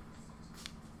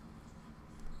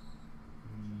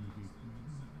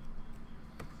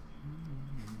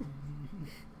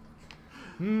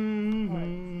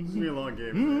 It's gonna be a long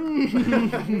game.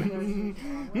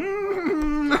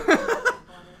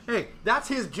 Hey, that's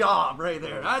his job right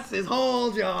there. That's his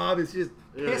whole job. Is just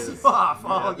It piss is. you off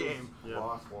all Yeah. game. Yeah.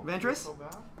 Boss won't Ventress? feel so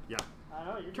bad. Yeah. I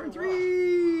know, you're Turn doing well.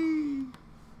 3.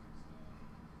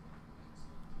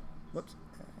 Whoops.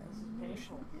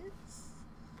 Painful. So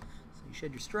you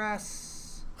shed your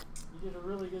stress. You did a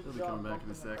really good He'll be job. coming back in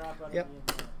a bumping the sec. crap out of Yep. the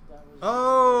internet. That was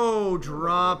Oh,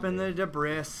 dropping the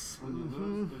debris. When you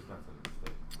lose, there's nothing to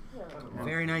say. yeah.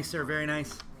 Very nice, sir. Very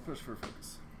nice. Push for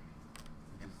focus.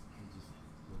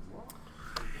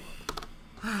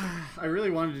 I really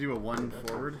wanted to do a 1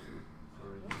 forward.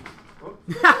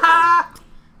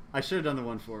 I should have done the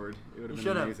 1 forward. It would You have should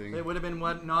been have. amazing. It would have been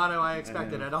what not I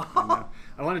expected know, at all. I know.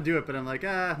 I want to do it, but I'm like,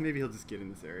 maybe he'll just get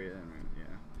in this area. And yeah.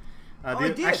 Oh, I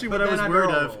did, actually, but what I then was I worried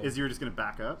rolled. of is you were just going to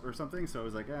back up or something. So I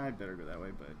was like, I better go that way.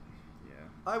 But yeah,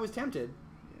 I was tempted,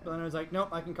 but then I was like, nope,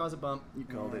 I can cause a bump. You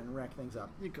called it. And wreck things up.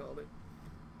 you called it.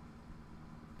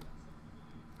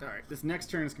 All right, this next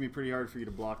turn is going to be pretty hard for you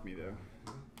to block me, though.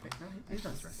 He's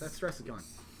not stressed. That stress is gone.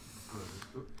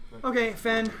 Okay,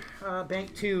 Fenn,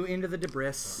 bank 2 into the debris.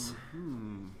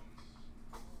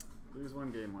 Lose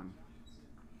 1, gain 1.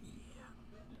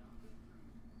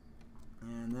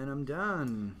 And then I'm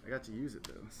done. I got to use it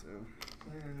though, so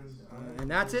And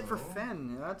that's it for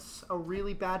Fenn. That's a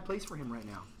really bad place for him right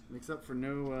now. makes up for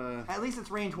no At least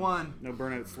it's range 1. no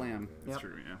burnout slam. That's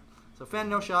Yep. true, yeah. So Fenn,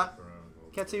 no shot.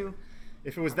 Ketsu.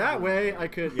 If it was that way, I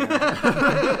could. Yeah.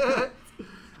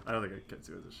 I don't think I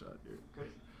Ketsu has a shot here.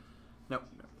 Nope.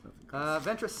 No, nothing close.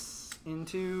 Ventress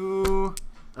into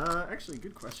Actually,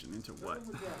 good question. Into what?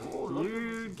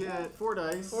 You'd get 4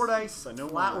 dice. 4 dice, but no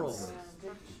flat mods.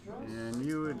 roll. And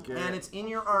you would get. And it's in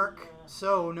your arc,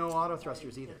 so no auto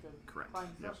thrusters either. correct.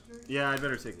 Yep. Yeah, I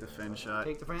better take the Fenn shot.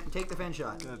 Take the Fenn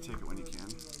shot. Gotta take it when you can.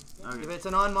 If Okay. it's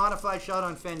an unmodified shot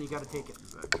on Fenn, you gotta take it.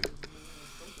 Exactly.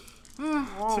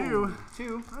 Two.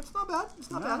 2. That's not bad.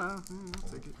 It's not bad. No.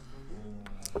 Take it.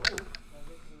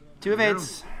 2 of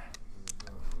 8s.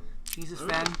 Jesus,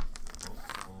 Fenn.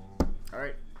 All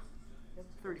right.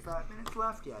 35 minutes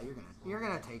left. Yeah, you're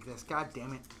gonna take this. God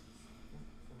damn it.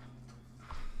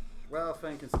 Well,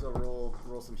 Fenn can still roll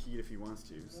some heat if he wants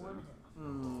to. So.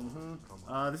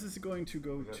 This is going to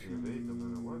go to.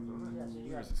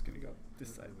 Where is this going to go?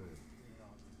 This side.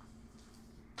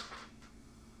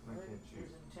 I can't choose.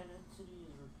 His intensity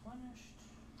is replenished.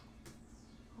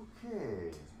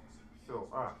 Okay. So,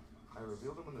 I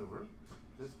revealed a maneuver.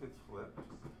 This gets flipped. It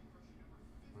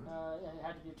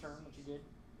had to be a turn, which you did.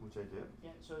 Which I did.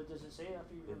 Yeah, so does it say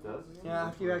after you It does. Yeah,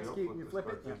 after you execute, you flip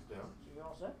it. Yeah. Down. So you're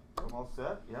all set? I'm all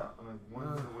set, yeah. And I'm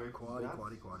 1 hit away from that.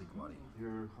 Quaddy.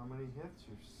 You're how many hits?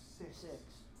 You're 6. 6.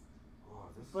 Oh,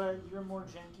 this But you're more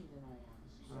janky than I am.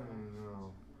 So. I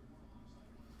know.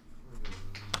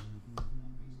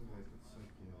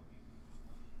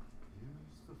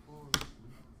 Use the force.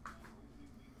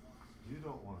 You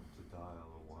don't want to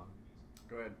dial a 1.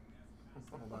 Go ahead.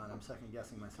 Hold on, I'm second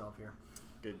guessing myself here.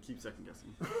 Good. Keep second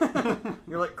guessing.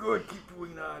 You're like, good, keep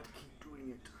doing that, keep doing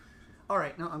it. All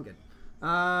right, no, I'm good.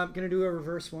 Gonna do a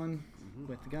reverse one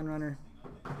with the Gunrunner.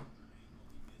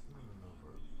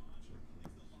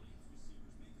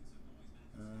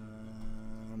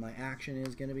 My action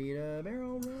is gonna be a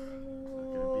barrel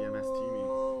roll. Gonna BMS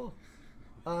teaming.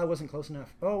 I wasn't close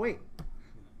enough. Oh wait.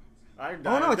 Oh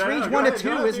no, it's range 1 to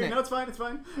 2, isn't it? No, it's fine. It's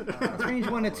fine. It's range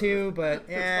 1 to 2, but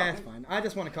yeah, it's fine. I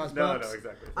just want to cause bumps. No,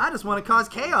 exactly. I just want to cause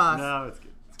chaos. No, it's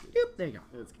good. It's good. Yep, there you go.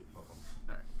 It's good. All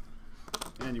right.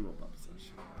 And you will bump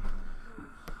Asajj.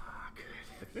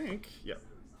 I think. Yep.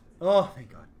 Oh,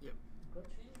 thank God. Yep.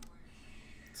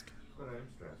 It's good. But I am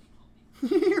stressed.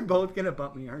 You're both gonna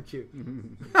bump me, aren't you?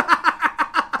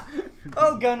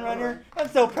 Oh, Gunrunner, I'm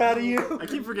so proud of you. I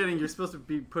keep forgetting you're supposed to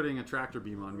be putting a tractor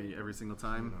beam on me every single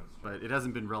time, but it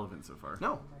hasn't been relevant so far.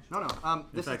 No.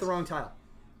 This is the wrong tile.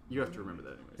 You have to remember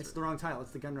that anyway. It's the wrong tile.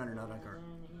 It's the Gunrunner, not Unkar.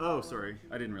 Oh, sorry.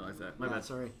 I didn't realize that. My bad.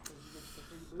 Sorry.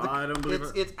 I don't believe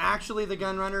it. It's actually the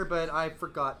Gunrunner, but I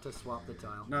forgot to swap the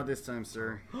tile. Not this time,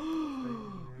 sir.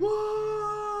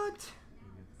 What?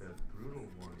 That brutal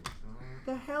one.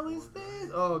 The hell is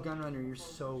this? Oh, Gunrunner, you're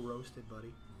so roasted,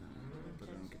 buddy. But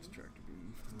I don't get to tractor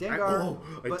beam. Dengar,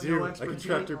 I but do. no I can expertise.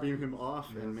 tractor beam him off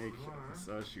and make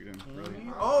Asajj shoot him.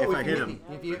 Brilliant. Oh, If I hit him.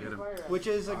 If you, If I hit him. which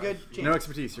is a good chance. No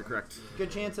expertise, you're correct. Good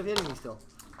chance of hitting me still.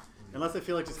 Unless I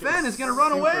feel like just Fenn getting is gonna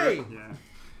run super- away! Yeah.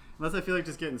 Unless I feel like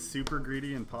just getting super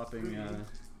greedy and popping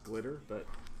glitter, but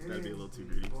that'd be a little too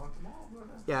greedy.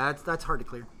 Yeah, that's hard to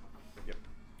clear. Yep.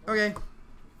 Okay.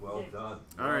 Well done.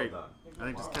 All right. Well done. I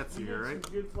think just Ketsu here, right?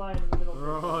 Good flying in the middle.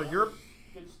 Oh, you're.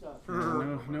 Good stuff.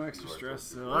 No extra stress.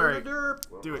 So, all right. Do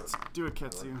it. Do it,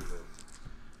 Ketsu.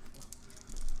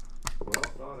 Well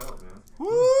thought out, man.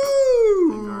 Woo!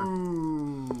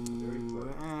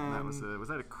 And that was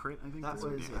that a crit? I think That this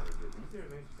one, was. yeah.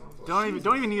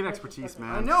 Don't even need expertise,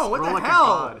 man. I know. What Roll the like a hell?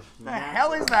 god. The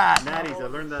hell is that? Natties. I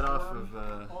learned that off of.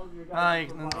 From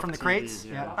the TV, crates.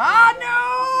 yeah. Ah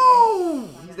no!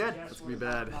 He's dead. That's gonna be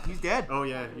bad. He's dead. Oh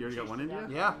yeah, you already got one in you.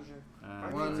 Yeah.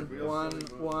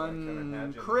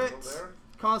 One crit.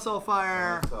 Console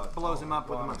fire blows him up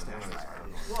with a mustache.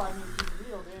 Well, I mean, he's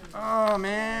reeled in. Oh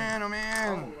man! Oh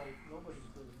man! Like, nobody's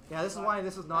good. Yeah, this is why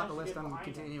this is not the list I'm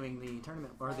continuing the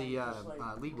tournament or the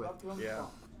league with. Yeah.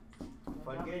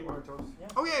 Fun game, Artos.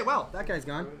 Okay, well that guy's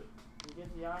gone. You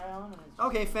get the eye on, and it's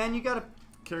Okay, Fenn, you gotta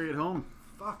Carry it home.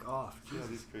 fuck off. Yeah,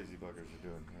 these crazy buggers are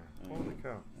doing here. Holy cow.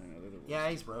 I know, they're the worst. Yeah,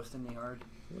 he's roasting me hard.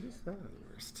 What is that?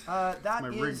 Worst. That My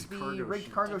is rigged the cargo rigged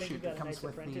chute. cargo I think chute you that got a comes nice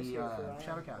with the apprentice here for Ion.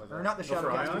 Shadowcasters. Or not the Oh, for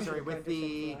Shadowcasters, Ion? sorry, with the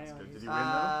Did you win though? I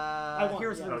won,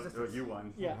 Heroes of yeah. the Oh, Resistance. you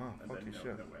won. Yeah. Wow, And fucking then,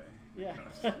 shit. no way. Yeah.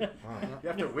 You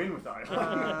have to win with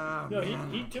Ion. No,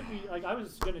 he took me, like, I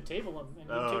was going to table him, and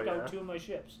he Oh, took yeah? out 2 of my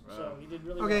ships. So Wow. he did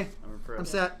really Okay, I'm impressed. I'm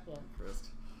set. well. Yeah. Impressed.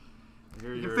 I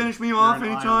hear You you're- finish me you're off an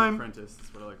Ion anytime. apprentice.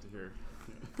 That's what I like to hear.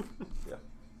 Yeah.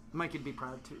 Mike would be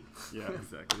proud too. Yeah,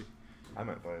 exactly. I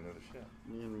might buy another ship.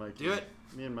 Me and Mikey. Do it.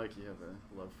 Me and Mikey have a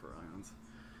love for Ions.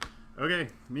 Okay,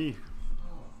 me.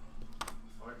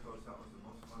 Artos, that was the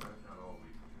most fun I've had all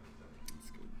week.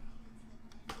 That's good.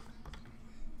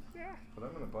 But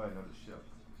I'm going to buy another ship.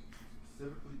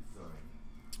 Specifically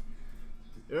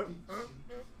Yep.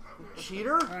 designed.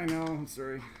 Cheater? I know. I'm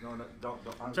sorry. No, don't.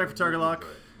 Check for target lock.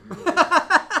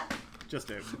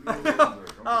 Just out.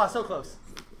 Oh, so close.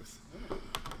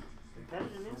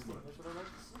 Competitive instinct, that's what I like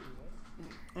to see,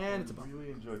 right? And it's a bump.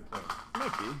 Really enjoyed playing.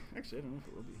 Might be. Actually, I don't know if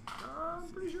it will be. I'm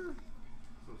pretty sure.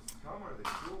 So Scum are the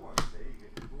cool ones, eh? You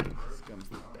get cool cards. Scum's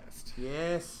the best.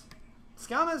 Yes.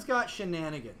 Scama's got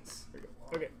shenanigans. There we go.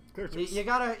 Okay. Clear You,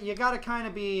 choice. you gotta kind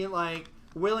of be like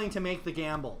willing to make the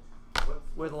gamble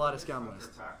with a lot of scum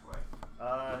lists.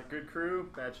 Good crew,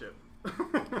 bad ship.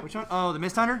 Which one? Oh, the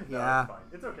Mist Hunter? No, Yeah. it's fine.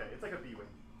 It's okay. It's like a B-wing.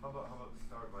 How about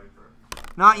Star Viper?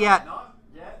 Not yet. Not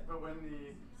yet, but when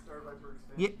the Star Viper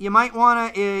expansion. You might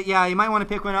want to, yeah, you might want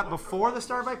to pick one up before the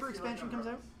Star Viper expansion comes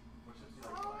out.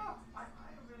 I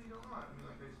really don't know. I mean,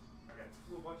 like, okay,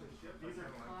 a bunch of ships. These are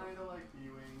kind of like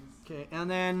B-wings. Okay, and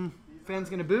then Fenn's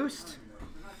gonna boost.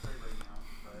 They're not great right now,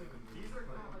 but these are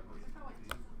kind of like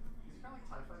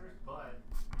TIE fighters, but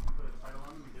you put a title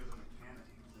on them and give them a cannon.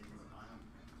 So you can rely on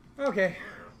them. Okay.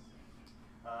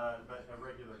 But a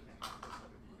regular cannon, just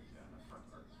like a B-wing cannon, a front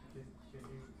part. Can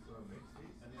you mix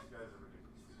these? And these guys are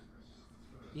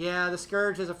ridiculous. Yeah, the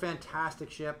Scourge is a fantastic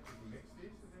ship. Mix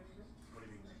these with anything? What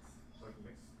do you mean mix? Like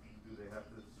mix? Do they have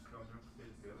to come to stay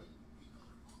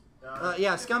together?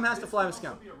 Yeah, Scum has to fly with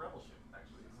Scum. This would be a rebel ship,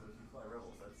 actually. So if you fly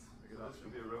rebels, that's a good This option.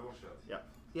 could be a rebel ship. Yeah,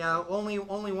 Yeah, only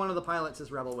one of the pilots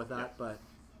is Rebel with that, but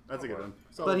that's a good one.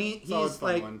 but he's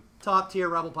like top tier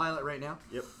Rebel pilot right now.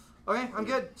 Yep. Okay, I'm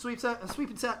good. Sweep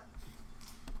and set.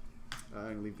 I'm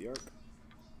gonna leave the arc.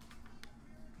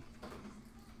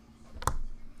 How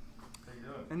you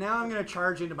doing? And now I'm gonna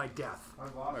charge into my death.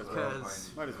 I've lost Might as it. well. Because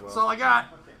Might as well. that's all I got.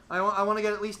 I want to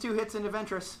get at least 2 hits into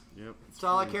Ventress. Yep. That's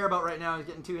all I care about right now is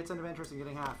getting 2 hits into Ventress and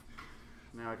getting half.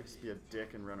 Now I could just be a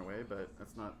dick and run away, but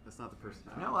that's not the person.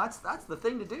 No, that's the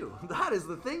thing to do. That is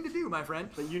the thing to do, my friend.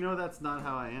 But you know that's not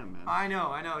how I am, man. I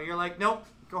know. You're like, nope,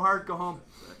 go hard, go home.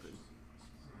 Exactly. Do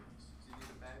you need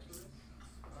a bag for this?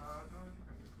 No, I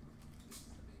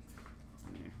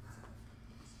think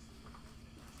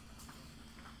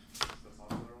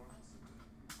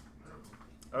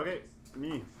Yeah. Okay,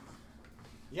 me.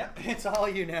 Yep, it's all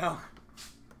you now.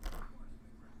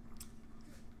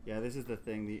 Yeah, this is the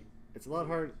thing. It's a lot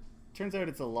hard. Turns out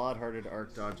it's a lot harder to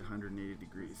arc dodge 180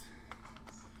 degrees.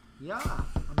 Yeah,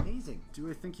 amazing. Do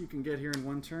I think you can get here in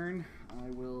one turn?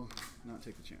 I will not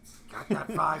take the chance. Got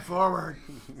that 5 forward.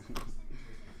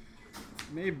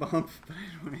 It may bump, but I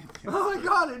don't want to hit the Oh my asteroid.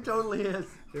 god, it totally is.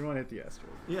 Didn't want to hit the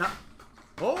asteroid. Yeah.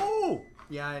 Oh!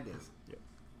 Yeah, it is. Yep.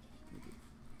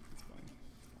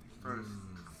 It's fine.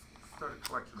 Start a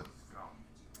collection of scum.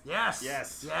 Yes.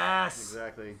 Yes. Yes.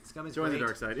 Exactly. Scum is Join great. the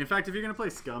dark side. In fact, if you're going to play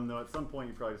Scum, though, at some point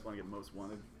you probably just want to get Most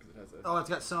Wanted. Because it has a... Oh, it's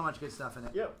got so much good stuff in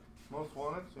it. Yep. Most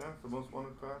wanted, yeah, the most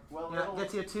wanted card. Well, Yeah, it'll-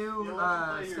 gets you 2 it'll let you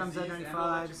play your Scum Zs, and it'll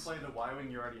let you Z95s. play the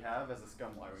Y-Wing you already have as a Scum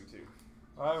Y-Wing, too.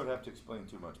 I would have to explain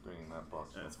too much bringing that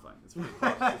box. That's fine. It's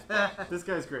fine. This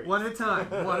guy's great. One at a time.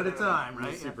 One at a time,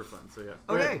 right? He's super fun, so yeah.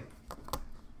 Okay.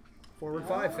 Forward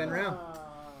 5, Fenn round.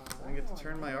 I get to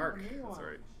turn my arc. That's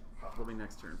alright. Will be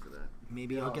next turn for that.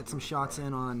 Maybe I'll get some shots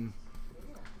in on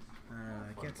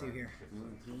Ketsu here.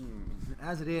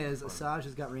 As it is, Asajj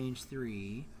has got range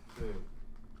 3.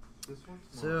 This one's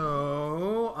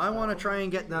So I want to try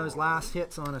and get those last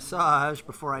hits on Asajj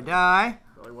before I die.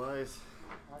 Probably wise.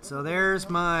 So there's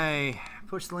my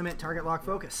push the limit, target lock,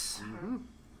 focus.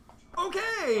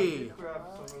 Okay. grab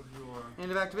some of your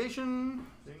End of activation.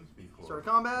 things before. Start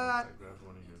combat. I grabbed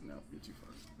one of your. No, you're too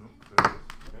far. Nope, there it is.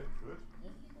 Okay, good.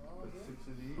 Put 6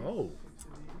 of these. Oh. 6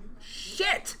 of these.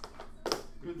 Shit!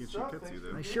 Good You should stuff. Ketsu, Thanks though.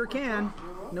 for I the sure input. can.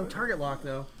 You're welcome. No target lock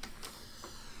though.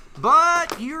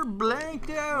 But you're blanked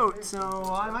out, so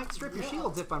I might strip your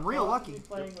shields if I'm real lucky.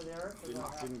 Playing with Eric.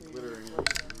 Didn't glitter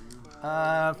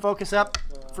anything. Focus up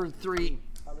for 3.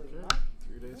 Other than that,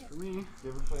 3 days for me. You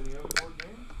ever play any other board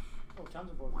games? oh,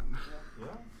 tons of board. Yeah.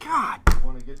 God!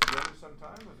 Want to get together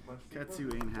sometime with a bunch of people?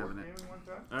 Ketsu ain't having board it. gaming one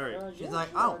time? Alright. She's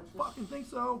like, I don't fucking think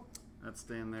so. That's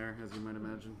staying there, as you might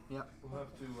imagine. Yep. We'll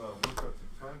have to work out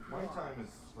some time. My time is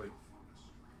like.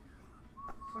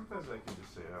 Sometimes I can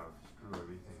just say, oh, screw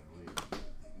everything and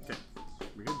leave. Okay.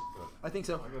 We good? I think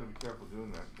so. I gotta be careful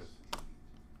doing that because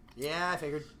Yeah, I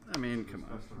figured. I mean, come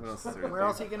on. What else is there? Where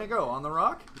else are you gonna go? On the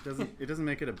rock? It doesn't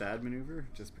make it a bad maneuver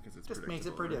just because it's Just predictable. makes it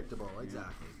right? predictable,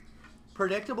 exactly.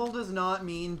 Predictable does not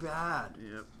mean bad.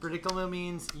 Yep. Predictable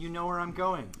means you know where I'm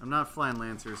going. I'm not flying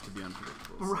Lancers to be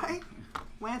unpredictable. so- Right?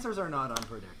 Lancers are not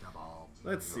unpredictable.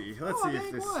 Let's see. Oh, Let's see make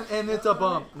if this. one. And it's a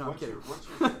bump. No, I'm What's your-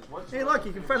 kidding. what's Hey, your look,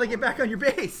 you can finally get back on your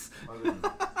base. other than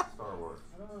Star Wars?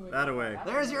 That away.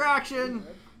 There's your action.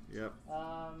 Yep.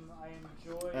 I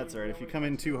enjoy. That's alright. If you come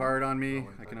in too hard on me,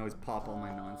 I can always pop all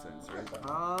my nonsense,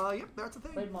 right? Yep, that's a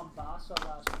thing. Played Mombasa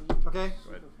last week. Okay.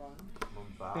 Super Right. fun.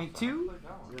 Mombasa. Bank 2. What's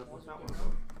that one? What's that one Um,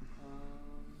 about?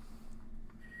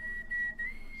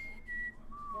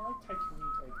 yeah, I like Tycoon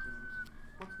type games.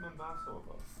 What's Mombasa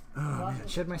about? Oh, man,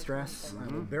 shed my stress.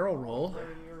 I will barrel roll. Where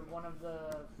you're one of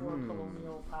the 4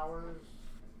 colonial powers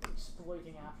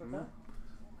exploiting Africa.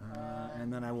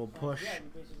 And then I will push Yeah,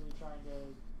 you're basically trying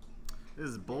to This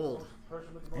is bold.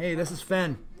 Hey, this is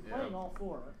Fenn. Playing all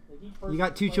four. Like each You person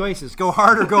got two plays- choices. Go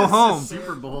hard or go home.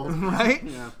 Super bold. Right?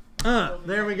 Yeah.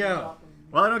 There we go.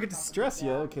 Well, I don't get to stress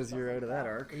you because you're out of that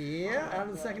arc. Yeah, out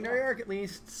of the secondary arc at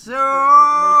least. So,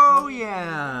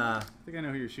 yeah. I think I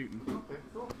know who you're shooting.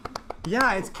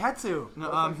 Yeah, it's Ketsu.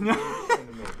 No, In the make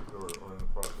or in the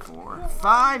process. 4,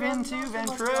 5 into So much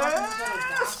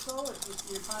Ventress. though,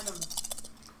 if you're kind of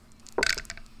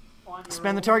on your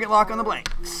Spend the own target lock on the for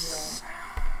blanks.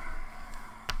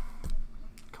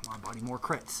 Come on, buddy, more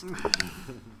crits.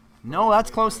 No,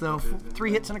 that's close though.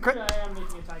 3 hits and a crit. I am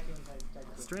making a tycoon type.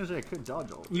 Strangely, I could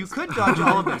dodge all. You could dodge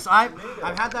all of this. I've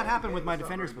had that happen with my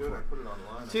defenders Good, I before. put it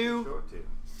online. 2, Show it to you.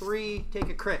 3, take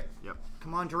a crit. Yep.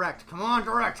 Come on, direct. Come on,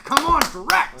 direct. Come on,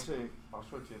 direct. Actually, I'll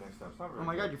show it to you next time. It's not very Oh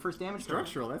my good. god, your first damage.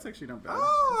 Structural. That's actually not bad.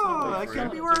 Oh, that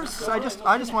could be worse. I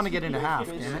just want to get into half,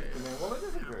 damn it. Well, it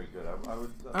isn't very good. I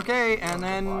would. Okay, and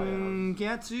then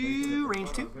Ketsu,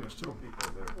 range 2.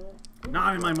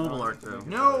 Not in my mobile arc though.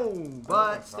 No,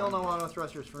 but still no auto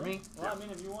thrusters for me. Well, I mean,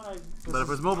 if you want to But if it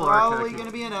was mobile arc, Probably I going to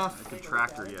could, be enough. I could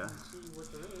tractor you. see what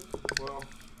there is. Well,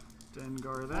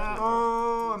 Dengar that.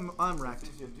 Oh, I'm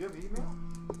wrecked. do you have email?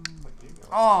 Like email.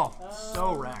 Oh,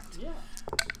 so wrecked. Yeah.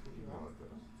 Email like this.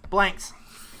 Blanks.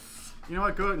 You know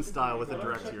what? Go out in style with a I don't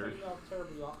direct check here. my email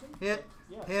terribly often. Hit.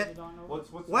 Yeah, Hit. so they don't know What's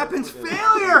the Weapons best way to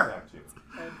failure! contact you?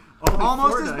 Oh,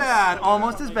 Almost 4 as dice. bad.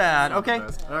 Almost as bad. Okay. All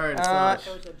right. Uh,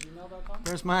 So Coach@gmail.com.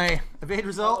 There's my evade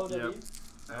result. Yep.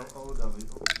 LOW.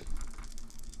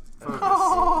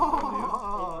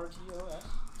 Oh. ARTOS.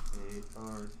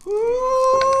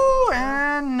 Woo,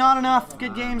 and not enough.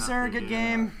 Good game, sir. Good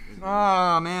game.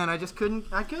 Oh man, I just couldn't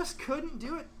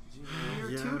do it.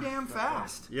 You're too damn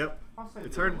fast. Yep.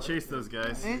 It's hard to chase those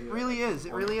guys. It really is.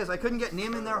 It really is. I couldn't get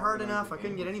Nim in there hard enough. I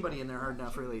couldn't get anybody in there hard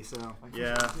enough, really. So.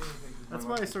 Yeah. That's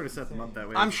why I sort of set them up that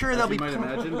way. I'm sure as they'll you be might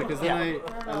imagine, because then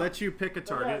I let you pick a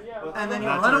target. And then you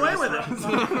That's run our away with next it.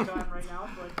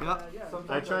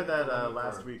 I tried that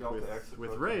last week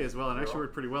with Ray as well, and actually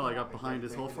worked pretty well. I got behind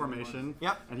his whole formation.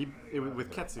 Yep. And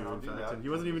with Ketsu, in fact, and he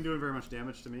wasn't even doing very much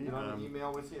damage to me.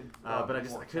 Email with you. But I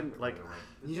couldn't like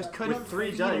You just couldn't with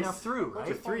 3 feed dice enough through, right?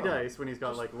 With 3 dice when he's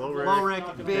got like low Low Rick,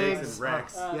 Rick, bigs, bigs, and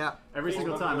Rex. Yeah. Every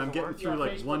single time I'm getting through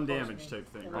like 1 damage type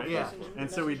thing, right? Yeah. And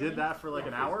so we did that for like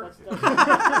an hour,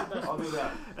 I'll do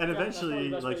that. and eventually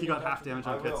like he got half damage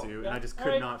on Ketsu, and I just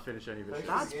could not finish any of his shit.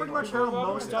 That's pretty much how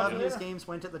most of his games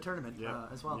went at the tournament Yeah.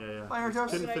 as well. Yeah, yeah. Bye, Artos.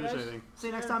 Couldn't finish anything. See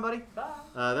you next time, buddy.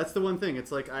 That's the one thing.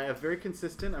 It's like I have very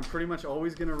consistent. I'm pretty much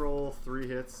always gonna roll 3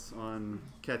 hits on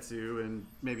Ketsu, and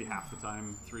maybe half the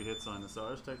time 3 hits on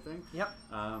Asajj type thing. Yep.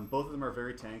 Both of them are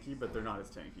very tanky, but they're not as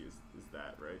tanky as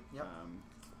that, right? Yep.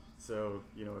 So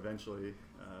you know, eventually,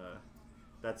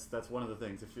 that's one of the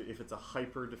things. If it's a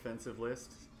hyper defensive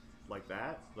list like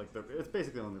that, like it's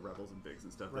basically only rebels and bigs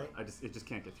and stuff. Right. That it just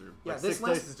can't get through. Yeah, Like, this 6 dice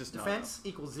list is just not defense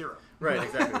equals 0. enough. Right,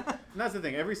 exactly. And that's the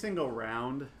thing. Every single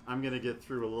round, I'm gonna get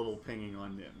through a little pinging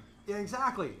on Nim. Yeah,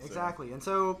 exactly, exactly. And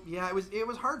so, yeah, it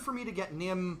was hard for me to get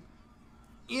Nim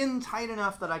in tight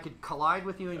enough that I could collide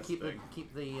with you and That's keep big.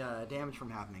 the damage from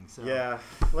happening. So Yeah,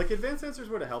 like advanced sensors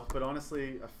would have helped, but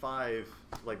honestly, a 5,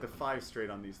 like the 5 straight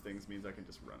on these things means I can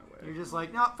just run away. you're just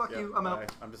like, no, fuck Yep, you, I'm out.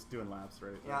 bye. I'm just doing laps,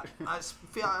 right? Yeah,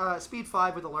 speed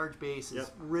 5 with a large base is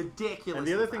Yep. ridiculous. And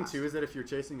the other thing too is that if you're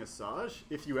chasing Asajj,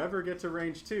 if you ever get to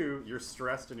range 2, you're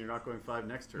stressed and you're not going 5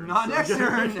 next turn. Not So- next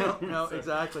turn. No, So,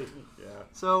 exactly. Yeah.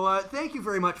 So thank you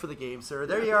very much for the game, sir.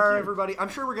 There you are, everybody. I'm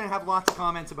sure we're gonna have lots of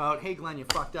comments about, hey, Glenn, you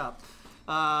fucked up.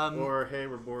 Or hey,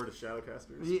 we're bored of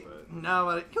Shadowcasters. But No,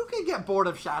 but who can get bored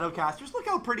of Shadowcasters? Look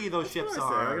how pretty those ships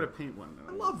what I are. gotta paint one.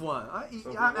 I love one.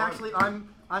 So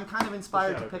I'm kind of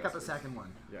inspired to pick up a Shadowcasters. second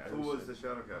one. Yeah. Who was the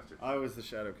Shadowcaster? I was the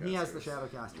Shadowcaster. He has the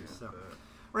Shadowcasters. So,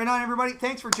 right on, everybody.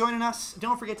 Thanks for joining us.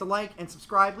 Don't forget to like and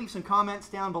subscribe. Leave some comments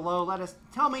down below.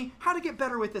 Tell me how to get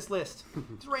better with this list.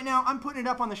 'Cause right now, I'm putting it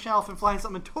up on the shelf and flying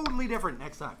something totally different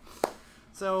next time.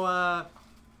 So,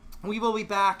 we will be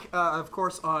back, of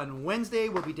course, on Wednesday.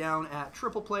 We'll be down at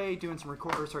Triple Play doing some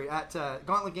at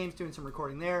Gauntlet Games doing some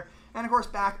recording there. And, of course,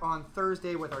 back on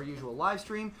Thursday with our usual live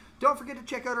stream. Don't forget to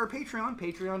check out our Patreon,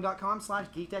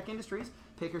 patreon.com/Geektech Industries.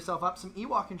 Pick yourself up some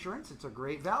Ewok insurance. It's a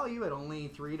great value at only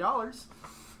 $3.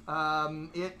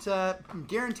 It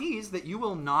guarantees that you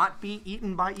will not be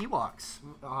eaten by Ewoks.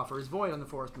 Offers void on the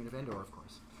Forest Moon of Endor, of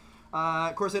course.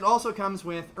 Of course, it also comes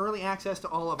with early access to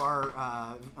all of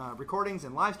our recordings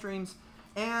and live streams,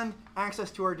 and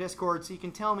access to our Discord, so you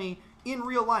can tell me in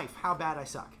real life how bad I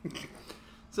suck.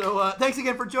 So thanks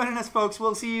again for joining us, folks.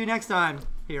 We'll see you next time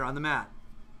here on the mat.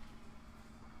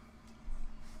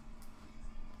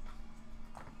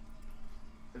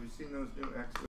 Have you seen those new X?